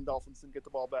field, and the Dolphins didn't get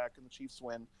the ball back, and the Chiefs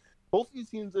win. Both of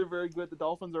these teams are very good. The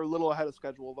Dolphins are a little ahead of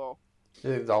schedule, though. Do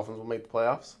you think the Dolphins will make the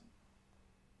playoffs?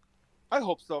 I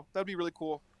hope so. That'd be really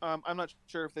cool. I'm not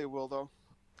sure if they will, though.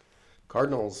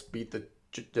 Cardinals beat the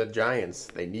Giants.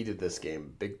 They needed this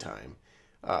game big time.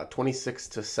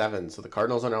 26-7. So the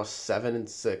Cardinals are now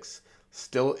 7-6,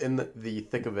 still in the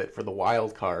thick of it for the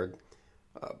wild card,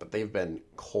 but they've been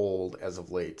cold as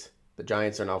of late. The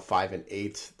Giants are now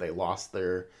 5-8. They lost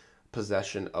their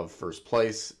possession of first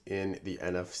place in the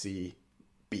NFC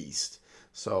Beast.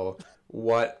 So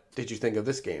what did you think of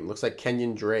this game? Looks like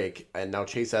Kenyon Drake, and now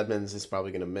Chase Edmonds is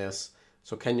probably going to miss.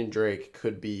 So Kenyon Drake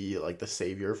could be like the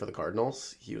savior for the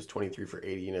Cardinals. He was 23 for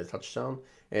 80 and a touchdown.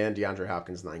 And DeAndre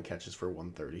Hopkins, 9 catches for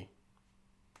 130.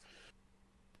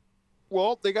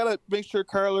 Well, they got to make sure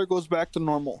Kyler goes back to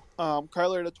normal.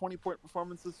 Kyler had a 20-point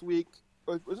performance this week.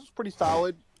 It was pretty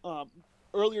solid.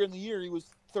 Earlier in the year, he was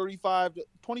 25 to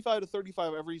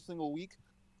 35 every single week.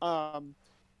 And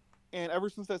ever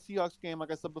since that Seahawks game,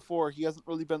 like I said before, he hasn't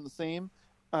really been the same.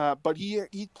 But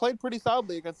he played pretty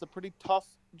solidly against a pretty tough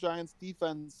Giants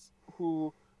defense,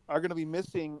 who are going to be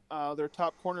missing their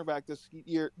top cornerback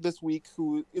this week,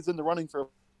 who is in the running for.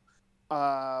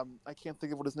 I can't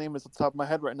think of what his name is at the top of my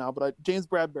head right now, but James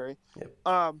Bradbury.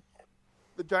 Yep.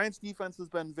 The Giants defense has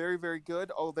been very, very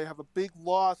good. Oh, they have a big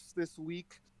loss this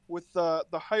week with the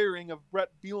hiring of Brett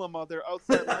Bielema, their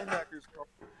outside linebackers,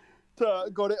 to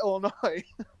go to Illinois.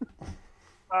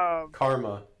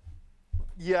 Karma.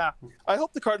 Yeah, I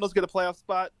hope the Cardinals get a playoff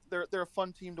spot. They're a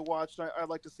fun team to watch. I'd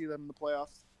like to see them in the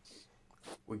playoffs.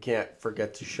 We can't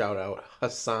forget to shout out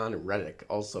Hassan Reddick,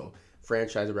 also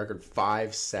franchise record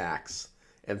 5 sacks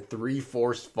and 3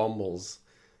 forced fumbles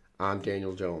on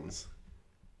Daniel Jones.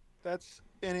 That's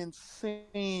an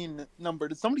insane number.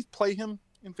 Did somebody play him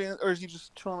in fantasy, or is he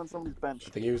just chilling on somebody's bench? I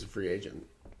think he was a free agent.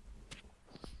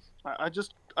 I'm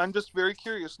just very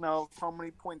curious now how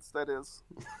many points that is.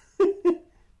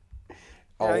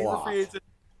 A He's lot. a free agent.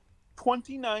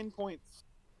 29 points.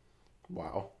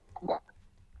 Wow.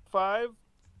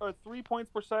 3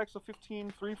 points per sack, so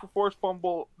 15, 3 for forced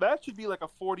fumble. That should be like a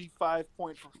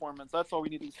 45-point performance. That's all we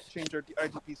need to change our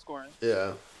IDP scoring.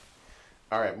 Yeah.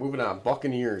 All right, moving on.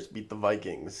 Buccaneers beat the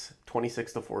Vikings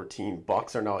 26-14.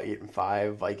 Bucs are now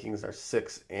 8-5. Vikings are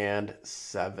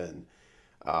 6-7.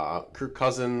 Kirk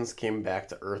Cousins came back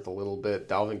to earth a little bit.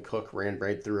 Dalvin Cook ran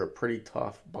right through a pretty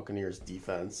tough Buccaneers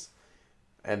defense.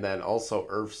 And then also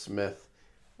Irv Smith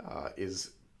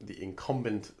is the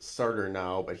incumbent starter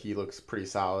now, but he looks pretty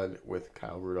solid with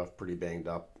Kyle Rudolph pretty banged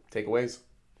up. Takeaways?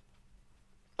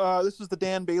 This was the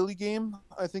Dan Bailey game.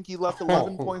 I think he left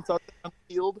 11 points out on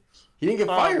the field. He didn't get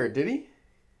fired, did he?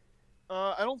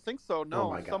 I don't think so. No,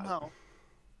 Oh my God. somehow.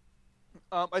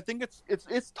 I think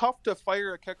it's tough to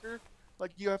fire a kicker.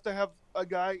 Like, you have to have a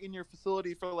guy in your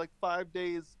facility for like 5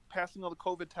 days passing all the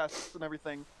COVID tests and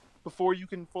everything before you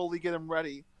can fully get him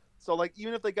ready. So, like,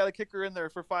 even if they got a kicker in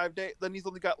there for 5 days, then he's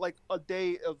only got like a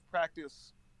day of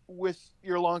practice with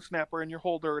your long snapper and your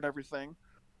holder and everything.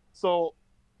 So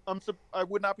I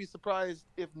would not be surprised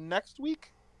if next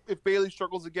week, if Bailey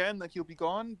struggles again, that he'll be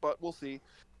gone, but we'll see.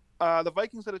 The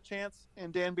Vikings had a chance,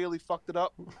 and Dan Bailey fucked it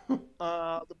up.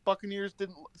 The Buccaneers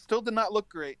still did not look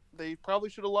great. They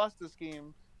probably should have lost this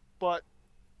game, but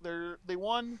they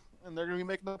won, and they're going to be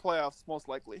making the playoffs most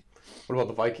likely. What about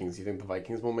the Vikings? You think the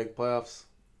Vikings will make the playoffs?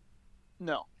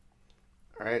 No.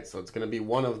 All right, so it's going to be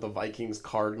one of the Vikings,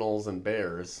 Cardinals, and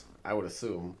Bears, I would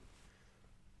assume.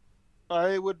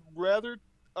 I would rather.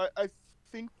 I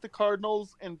think the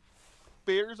Cardinals and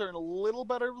Bears are in a little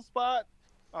better of a spot,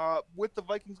 With the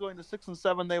Vikings going to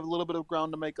 6-7, they have a little bit of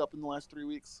ground to make up in the last 3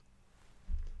 weeks.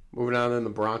 Moving on, then the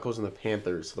Broncos and the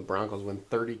Panthers. So the Broncos win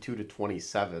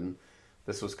 32-27.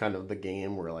 This was kind of the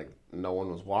game where like no one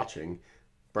was watching.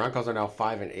 Broncos are now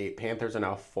 5-8. Panthers are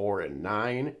now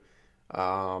 4-9.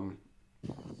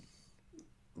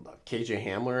 KJ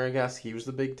Hamler, I guess he was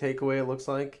the big takeaway. It looks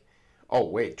like. Oh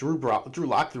wait, Drew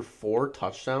Lock threw 4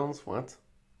 touchdowns. What?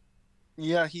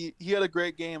 Yeah, he had a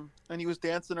great game, and he was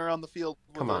dancing around the field.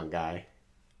 Come on, guy.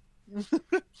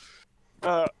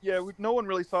 No one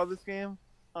really saw this game.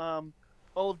 All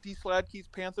of D. Sladkey's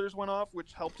Panthers went off,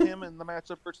 which helped him in the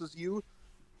matchup versus you.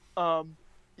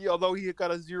 Although he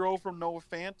got a 0 from Noah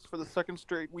Fant for the second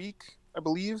straight week, I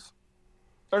believe.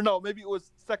 Or no, maybe it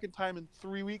was second time in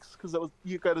 3 weeks because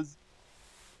he got his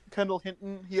Kendall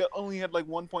Hinton. He only had like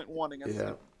 1.1 against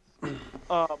him.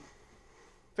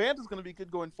 Fant is going to be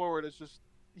good going forward. It's just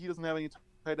he doesn't have any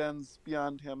tight ends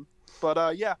beyond him. But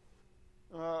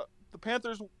the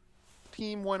Panthers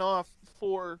team went off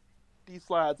for D.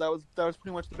 Slads. That was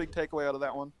pretty much the big takeaway out of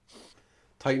that one.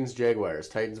 Titans Jaguars.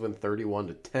 Titans win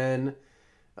 31-10.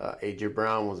 AJ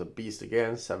Brown was a beast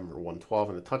again, 7 for 112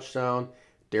 and a touchdown.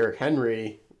 Derrick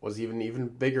Henry was even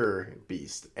bigger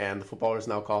beast, and the footballers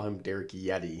now call him Derrick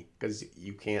Yeti because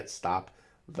you can't stop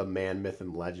the man, myth,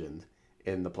 and legend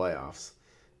in the playoffs.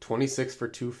 26 for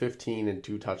 215 and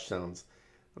 2 touchdowns.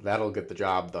 That'll get the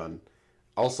job done.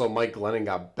 Also, Mike Glennon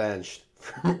got benched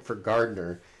for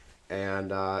Gardner, and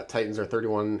Titans are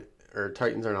now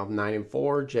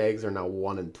 9-4. Jags are now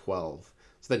 1-12.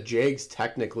 So the Jags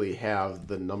technically have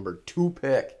the number 2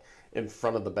 pick in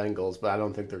front of the Bengals, but I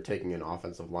don't think they're taking an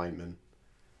offensive lineman.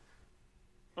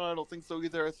 I don't think so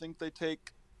either. I think they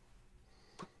take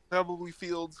probably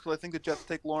Fields because I think the Jets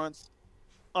take Lawrence.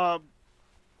 I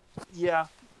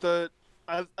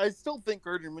still think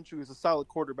Gardner Minshew is a solid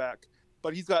quarterback,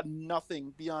 but he's got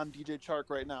nothing beyond DJ Chark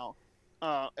right now,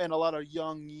 and a lot of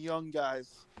young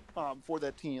guys for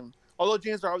that team. Although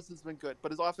James Robinson's been good,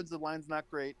 but his offensive line's not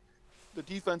great. The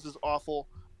defense is awful.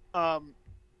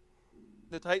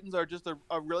 The Titans are just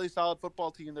a really solid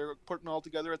football team. They're putting it all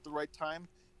together at the right time.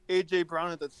 A.J.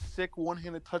 Brown had that sick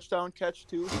one-handed touchdown catch,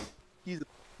 too. He's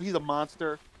a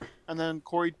monster. And then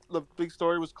the big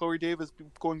story was Corey Davis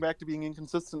going back to being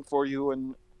inconsistent for you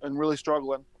and really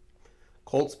struggling.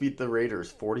 Colts beat the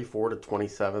Raiders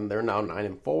 44-27. They're now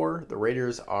 9-4. The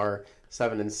Raiders are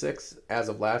 7-6. As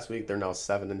of last week, they're now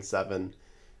 7-7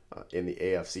 in the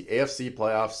AFC. AFC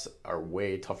playoffs are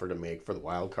way tougher to make for the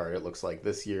wild card, it looks like,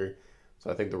 this year. So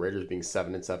I think the Raiders being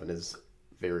 7-7 is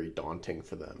very daunting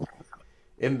for them.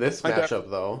 In this matchup,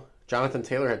 though, Jonathan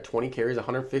Taylor had 20 carries,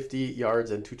 150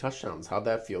 yards, and 2 touchdowns. How'd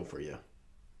that feel for you?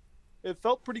 It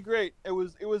felt pretty great. It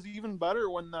was even better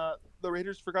when the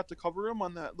Raiders forgot to cover him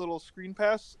on that little screen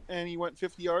pass, and he went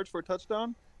 50 yards for a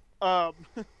touchdown.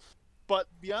 But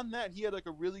beyond that, he had like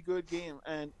a really good game,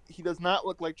 and he does not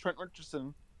look like Trent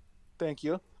Richardson. Thank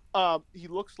you. He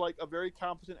looks like a very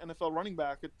competent NFL running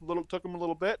back. It took him a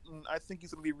little bit, and I think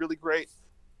he's going to be really great.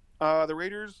 The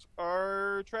Raiders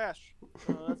are trash.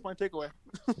 That's my takeaway.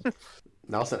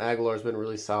 Nelson Aguilar's been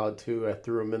really solid, too. I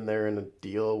threw him in there in a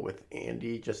deal with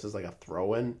Andy just as like a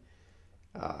throw-in.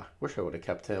 Wish I would have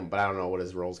kept him, but I don't know what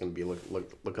his role's going to be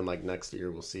looking like next year.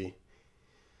 We'll see.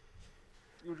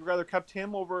 You would rather kept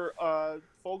him over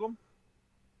Fulgham?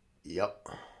 Yep.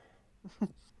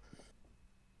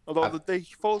 Although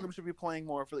Fulgham should be playing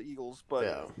more for the Eagles, but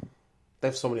yeah, they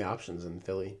have so many options in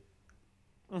Philly.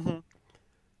 Mm-hmm.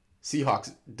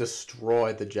 Seahawks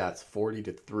destroyed the Jets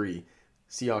 40-3.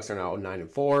 Seahawks are now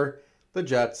 9-4. The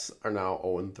Jets are now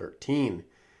 0-13.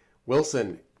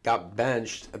 Wilson got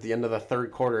benched at the end of the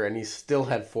third quarter, and he still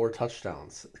had 4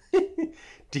 touchdowns.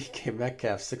 DK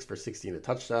Metcalf 6 for 60 and a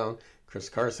touchdown. Chris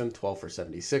Carson 12 for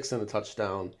 76 and a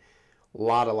touchdown. A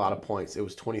lot of points. It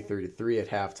was 23-3 at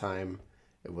halftime.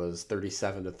 It was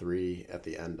 37-3 at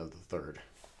the end of the third.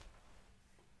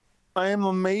 I am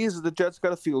amazed that the Jets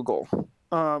got a field goal.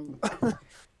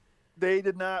 They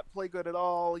did not play good at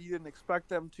all. You didn't expect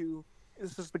them to.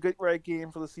 It's just the right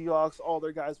game for the Seahawks. All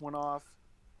their guys went off.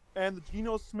 And the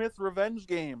Geno Smith revenge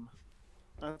game.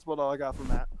 That's what all I got from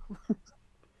that.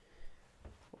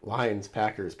 Lions,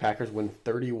 Packers. Packers win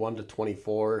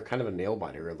 31-24. Kind of a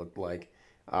nail-biter, it looked like.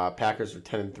 Packers are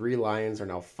 10-3. Lions are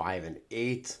now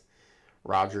 5-8.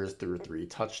 Rodgers threw 3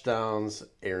 touchdowns.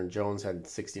 Aaron Jones had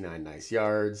 69 nice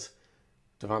yards.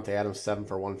 Devontae Adams 7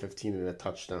 for 115 and a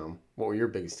touchdown. What were your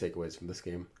biggest takeaways from this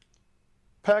game?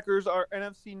 Packers are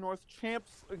NFC North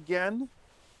champs again.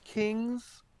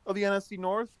 Kings of the NFC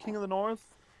North. King of the North.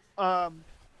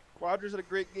 Rodgers had a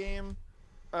great game.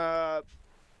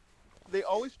 They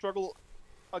always struggle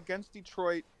against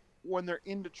Detroit when they're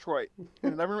in Detroit.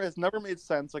 And it's never made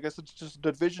sense. I guess it's just a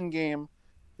division game.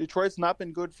 Detroit's not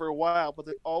been good for a while, but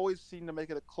they always seem to make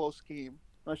it a close game.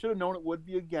 And I should have known it would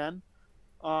be again,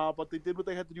 but they did what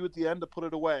they had to do at the end to put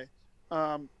it away.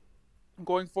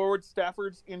 Going forward,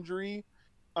 Stafford's injury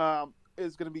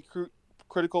is going to be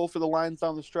critical for the Lions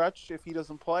down the stretch. If he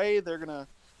doesn't play, they're going to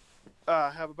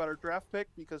have a better draft pick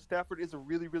because Stafford is a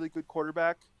really, really good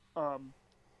quarterback. I'm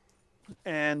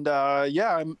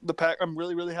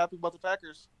really, really happy about the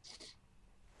Packers.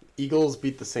 Eagles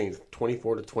beat the Saints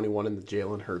 24-21 in the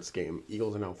Jalen Hurts game.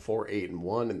 Eagles are now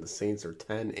 4-8-1, and the Saints are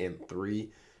 10-3.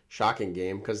 Shocking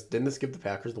game because didn't this give the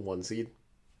Packers the 1 seed?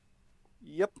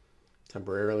 Yep.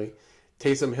 Temporarily.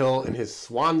 Taysom Hill in his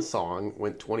swan song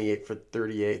went 28 for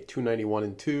 38, 291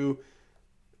 and 2.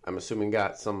 I'm assuming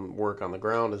got some work on the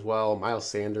ground as well. Miles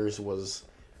Sanders was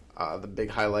the big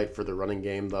highlight for the running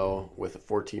game, though, with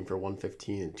 14 for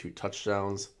 115 and 2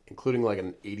 touchdowns, including like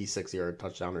an 86-yard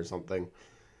touchdown or something.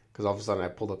 Because all of a sudden I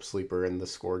pulled up Sleeper and the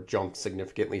score jumped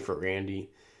significantly for Randy.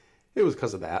 It was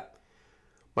because of that.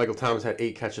 Michael Thomas had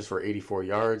 8 catches for 84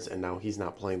 yards, and now he's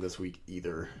not playing this week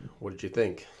either. What did you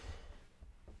think?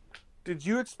 Did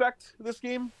you expect this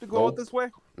game to go out this way?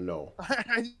 No.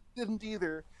 I didn't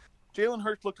either. Jalen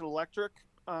Hurts looked electric.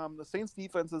 The Saints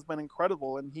defense has been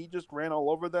incredible, and he just ran all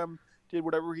over them, did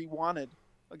whatever he wanted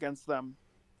against them.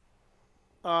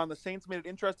 The Saints made it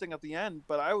interesting at the end,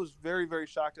 but I was very, very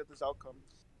shocked at this outcome.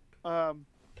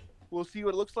 We'll see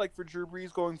what it looks like for Drew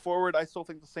Brees going forward. I still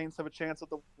think the Saints have a chance at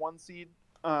the 1 seed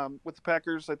with the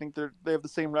Packers. I think they have the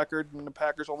same record, and the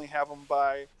Packers only have them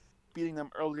by beating them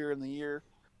earlier in the year.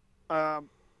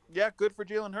 Good for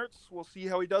Jalen Hurts. We'll see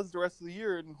how he does the rest of the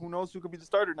year, and who knows who could be the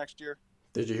starter next year.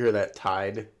 Did you hear that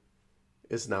Tide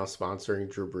is now sponsoring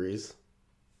Drew Brees?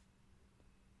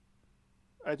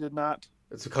 I did not.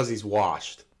 It's because he's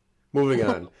washed. Moving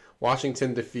on.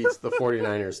 Washington defeats the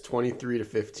 49ers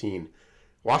 23-15.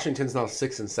 Washington's now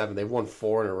 6-7. They've won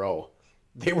 4 in a row.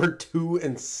 They were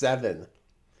 2-7.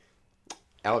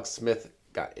 Alex Smith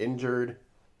got injured.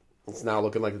 It's now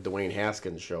looking like the Dwayne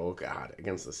Haskins show, God,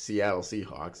 against the Seattle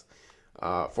Seahawks.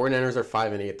 49ers are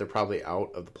 5-8. They're probably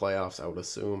out of the playoffs, I would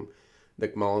assume.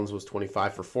 Nick Mullins was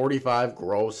 25 for 45.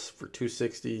 Gross for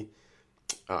 260.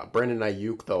 Brandon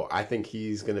Ayuk, though, I think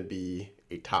he's going to be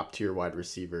a top-tier wide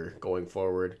receiver going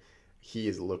forward.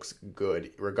 He looks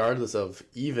good, regardless of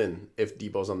even if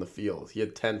Debo's on the field. He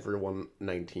had 10 for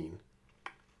 119.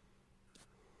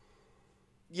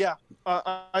 Yeah,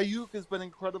 Ayuk has been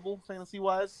incredible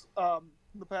fantasy-wise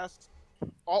the past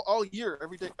all year.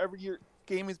 Every year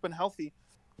game he's been healthy.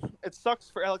 It sucks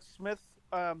for Alex Smith.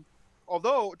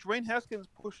 Although Dwayne Haskins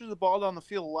pushes the ball down the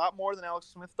field a lot more than Alex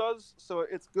Smith does, so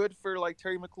it's good for like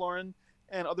Terry McLaurin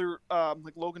and other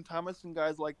like Logan Thomas and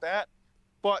guys like that.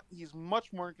 But he's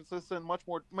much more inconsistent,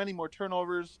 many more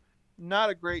turnovers. Not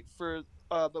a great for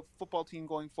the football team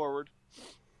going forward.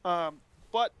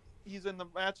 But he's in the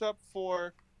matchup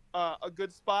for a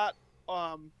good spot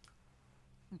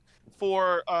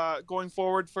for going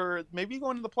forward for maybe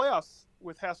going to the playoffs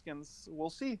with Haskins. We'll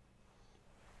see.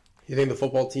 You think the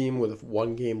football team with a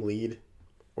 1-game lead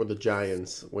or the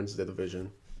Giants wins the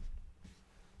division?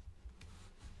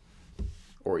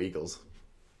 Or Eagles?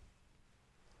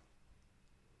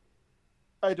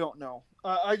 I don't know.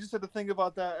 I just had to think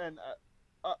about that, and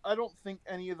I don't think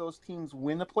any of those teams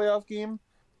win a playoff game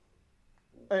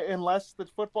unless the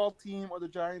football team or the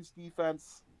Giants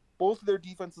defense, both of their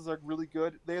defenses are really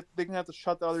good. They're going to have to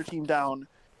shut the other team down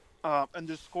and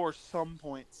just score some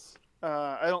points.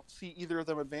 I don't see either of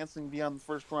them advancing beyond the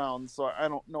first round, so I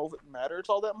don't know if it matters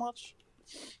all that much.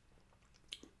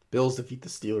 Bills defeat the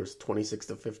Steelers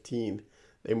 26-15.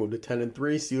 They moved to 10-3.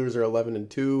 Steelers are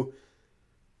 11-2.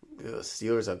 The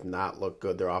Steelers have not looked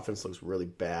good. Their offense looks really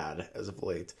bad as of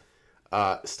late.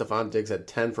 Stephon Diggs had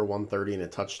 10 for 130 and a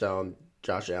touchdown.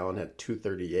 Josh Allen had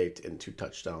 238 and 2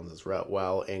 touchdowns as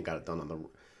well, and got it done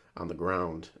on the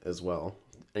ground as well.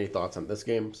 Any thoughts on this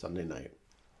game Sunday night?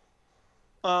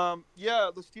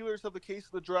 The Steelers have the case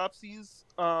of the dropsies.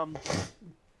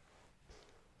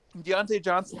 Deontay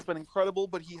Johnson's been incredible,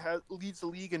 but he leads the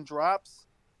league in drops.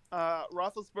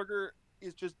 Roethlisberger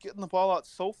is just getting the ball out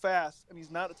so fast, and he's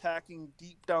not attacking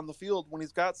deep down the field when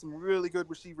he's got some really good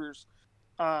receivers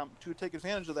to take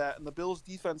advantage of that. And the Bills'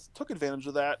 defense took advantage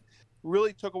of that,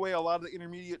 really took away a lot of the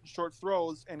intermediate and short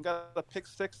throws, and got a pick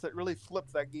six that really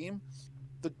flipped that game.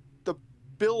 The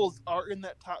Bills are in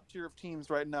that top tier of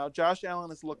teams right now. Josh Allen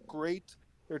has looked great.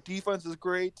 Their defense is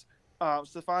great.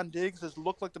 Stephon Diggs has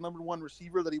looked like the number 1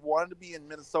 receiver that he wanted to be in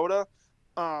Minnesota.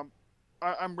 I'm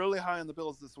really high on the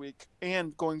Bills this week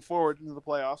and going forward into the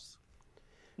playoffs.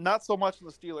 Not so much in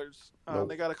the Steelers. Nope.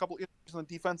 They got a couple on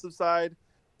the defensive side.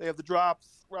 They have the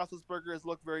drops. Roethlisberger has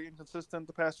looked very inconsistent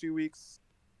the past few weeks.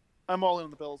 I'm all in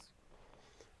on the Bills.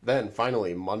 Then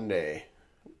finally Monday,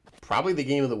 probably the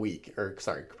game of the week, or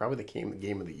sorry, probably the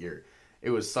game of the year. It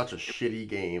was such a shitty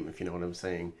game, if you know what I'm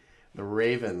saying. The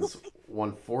Ravens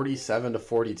won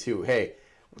 47-42. Hey,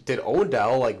 did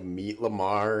Odell like meet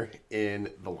Lamar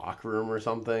in the locker room or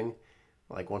something?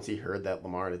 Like once he heard that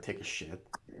Lamar had to take a shit.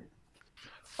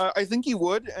 I think he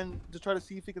would, and to try to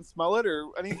see if he can smell it or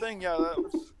anything. Yeah, that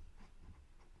was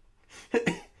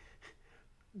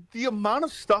the amount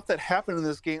of stuff that happened in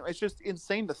this game. It's just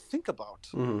insane to think about.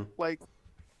 Mm-hmm. Like,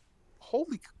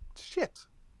 holy shit!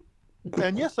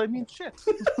 And yes, I mean shit.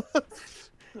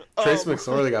 Trace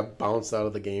McSorley got bounced out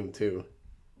of the game too.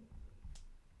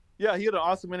 Yeah, he had an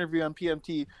awesome interview on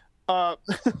PMT,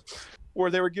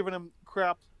 where they were giving him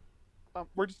crap.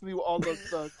 We're just gonna do all the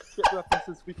shit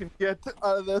references we can get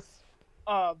out of this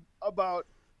about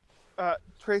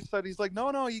Trace said he's like,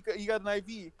 no, you got an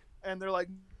IV, and they're like,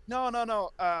 no.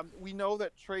 We know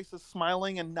that Trace is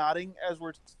smiling and nodding as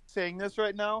we're saying this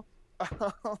right now.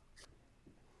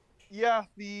 Yeah,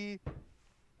 the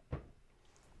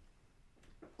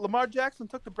Lamar Jackson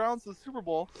took the Browns to the Super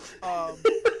Bowl.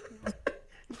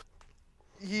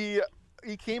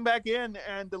 He came back in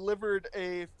and delivered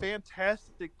a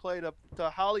fantastic play to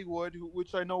Hollywood,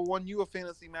 which I know won you a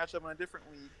fantasy matchup in a different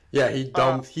league. Yeah, he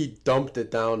dumped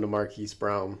it down to Marquise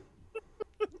Brown.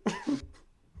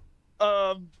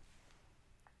 I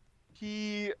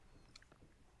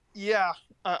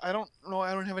don't know.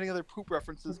 I don't have any other poop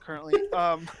references currently.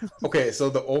 Okay,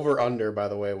 so the over-under, by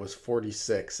the way, was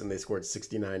 46, and they scored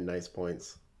 69 nice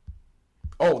points.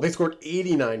 Oh, they scored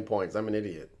 89 points. I'm an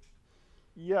idiot.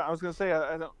 Yeah, I was gonna say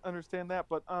I don't understand that,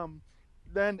 but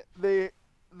then they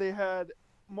had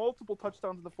multiple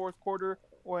touchdowns in the fourth quarter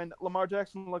when Lamar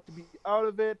Jackson looked to be out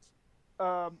of it,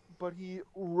 but he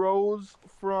rose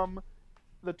from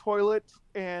the toilet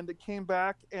and came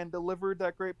back and delivered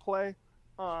that great play.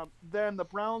 Then the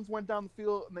Browns went down the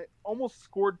field and they almost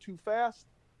scored too fast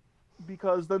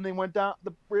because then they went down.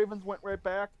 The Ravens went right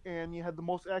back, and you had the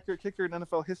most accurate kicker in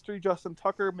NFL history, Justin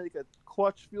Tucker, make a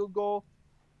clutch field goal.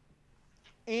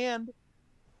 And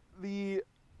the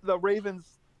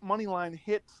Ravens money line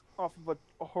hit off of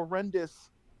a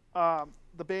horrendous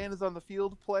the band is on the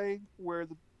field play where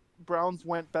the Browns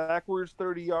went backwards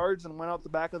 30 yards and went out the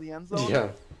back of the end zone. Yeah.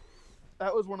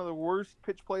 That was one of the worst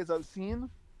pitch plays I've seen.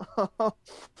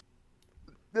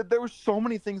 There were so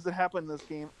many things that happened in this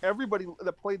game. Everybody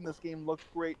that played in this game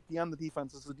looked great beyond the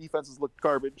defenses. The defenses looked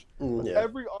garbage. Yeah.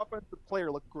 Every offensive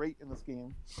player looked great in this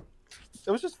game.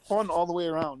 It was just fun all the way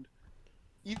around.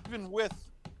 Even with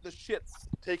the shits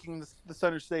taking the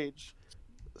center stage.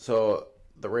 So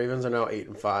the Ravens are now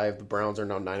 8-5. The Browns are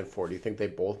now 9-4. Do you think they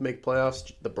both make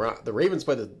playoffs? The Ravens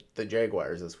play the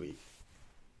Jaguars this week.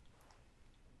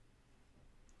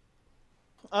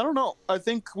 I don't know. I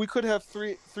think we could have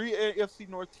three AFC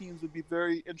North teams would be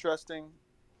very interesting.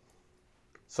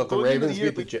 So if the Ravens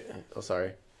beat the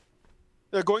sorry.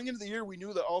 Yeah, going into the year, we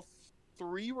knew that all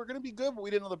three were going to be good, but we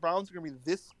didn't know the Browns were going to be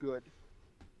this good.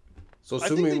 So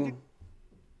assuming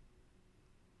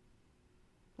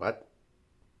what?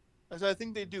 I said I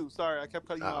think they do. Sorry, I kept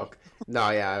cutting you off. Okay. No,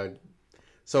 yeah.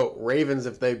 So Ravens,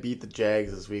 if they beat the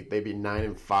Jags this week, they'd be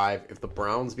 9-5. If the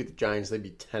Browns beat the Giants, they'd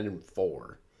be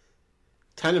 10-4.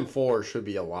 10-4 should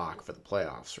be a lock for the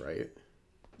playoffs, right?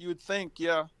 You would think,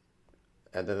 yeah.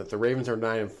 And then if the Ravens are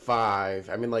 9-5,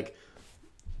 I mean, like,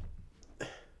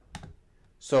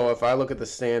 so if I look at the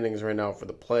standings right now for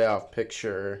the playoff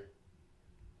picture,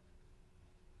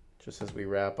 just as we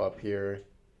wrap up here.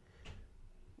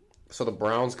 So the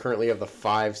Browns currently have the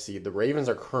 5 seed. The Ravens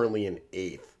are currently in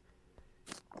 8th.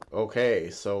 Okay,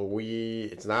 so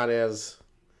it's not as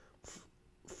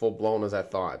full blown as I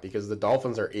thought, because the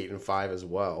Dolphins are 8-5 as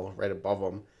well, right above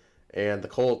them, and the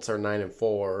Colts are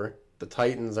 9-4. The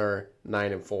Titans are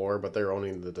 9-4, but they're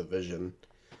owning the division.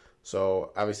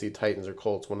 So obviously Titans or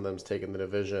Colts, one of them's taking the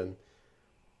division.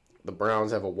 The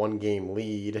Browns have a 1-game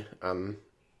lead on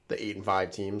the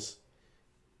 8-5 teams.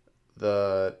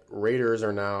 The Raiders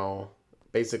are now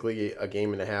basically a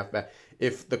game and a half back.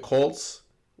 If the Colts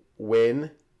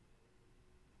and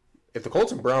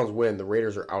Browns win, the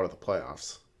Raiders are out of the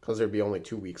playoffs because there'd be only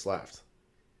 2 weeks left.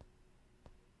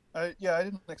 I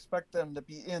didn't expect them to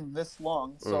be in this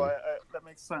long, so that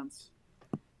makes sense.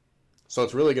 So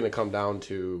it's really going to come down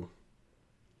to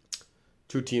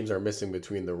 2 teams are missing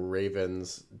between the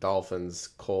Ravens, Dolphins,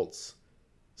 Colts,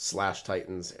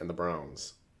 /Titans, and the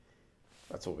Browns.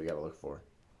 That's what we got to look for.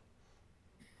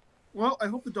 Well, I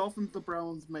hope the Dolphins, the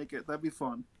Browns make it. That'd be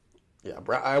fun. Yeah,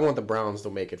 I want the Browns to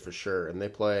make it for sure. And they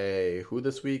play who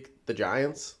this week? The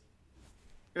Giants?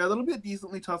 Yeah, that'll be a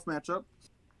decently tough matchup.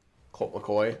 Colt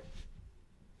McCoy.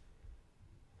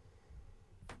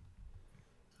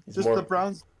 Just the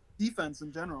Browns defense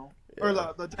in general. Yeah. Or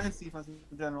the Giants defense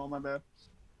in general, my bad.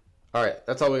 All right,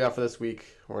 that's all we got for this week.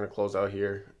 We're going to close out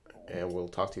here, and we'll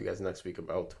talk to you guys next week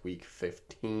about week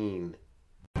 15.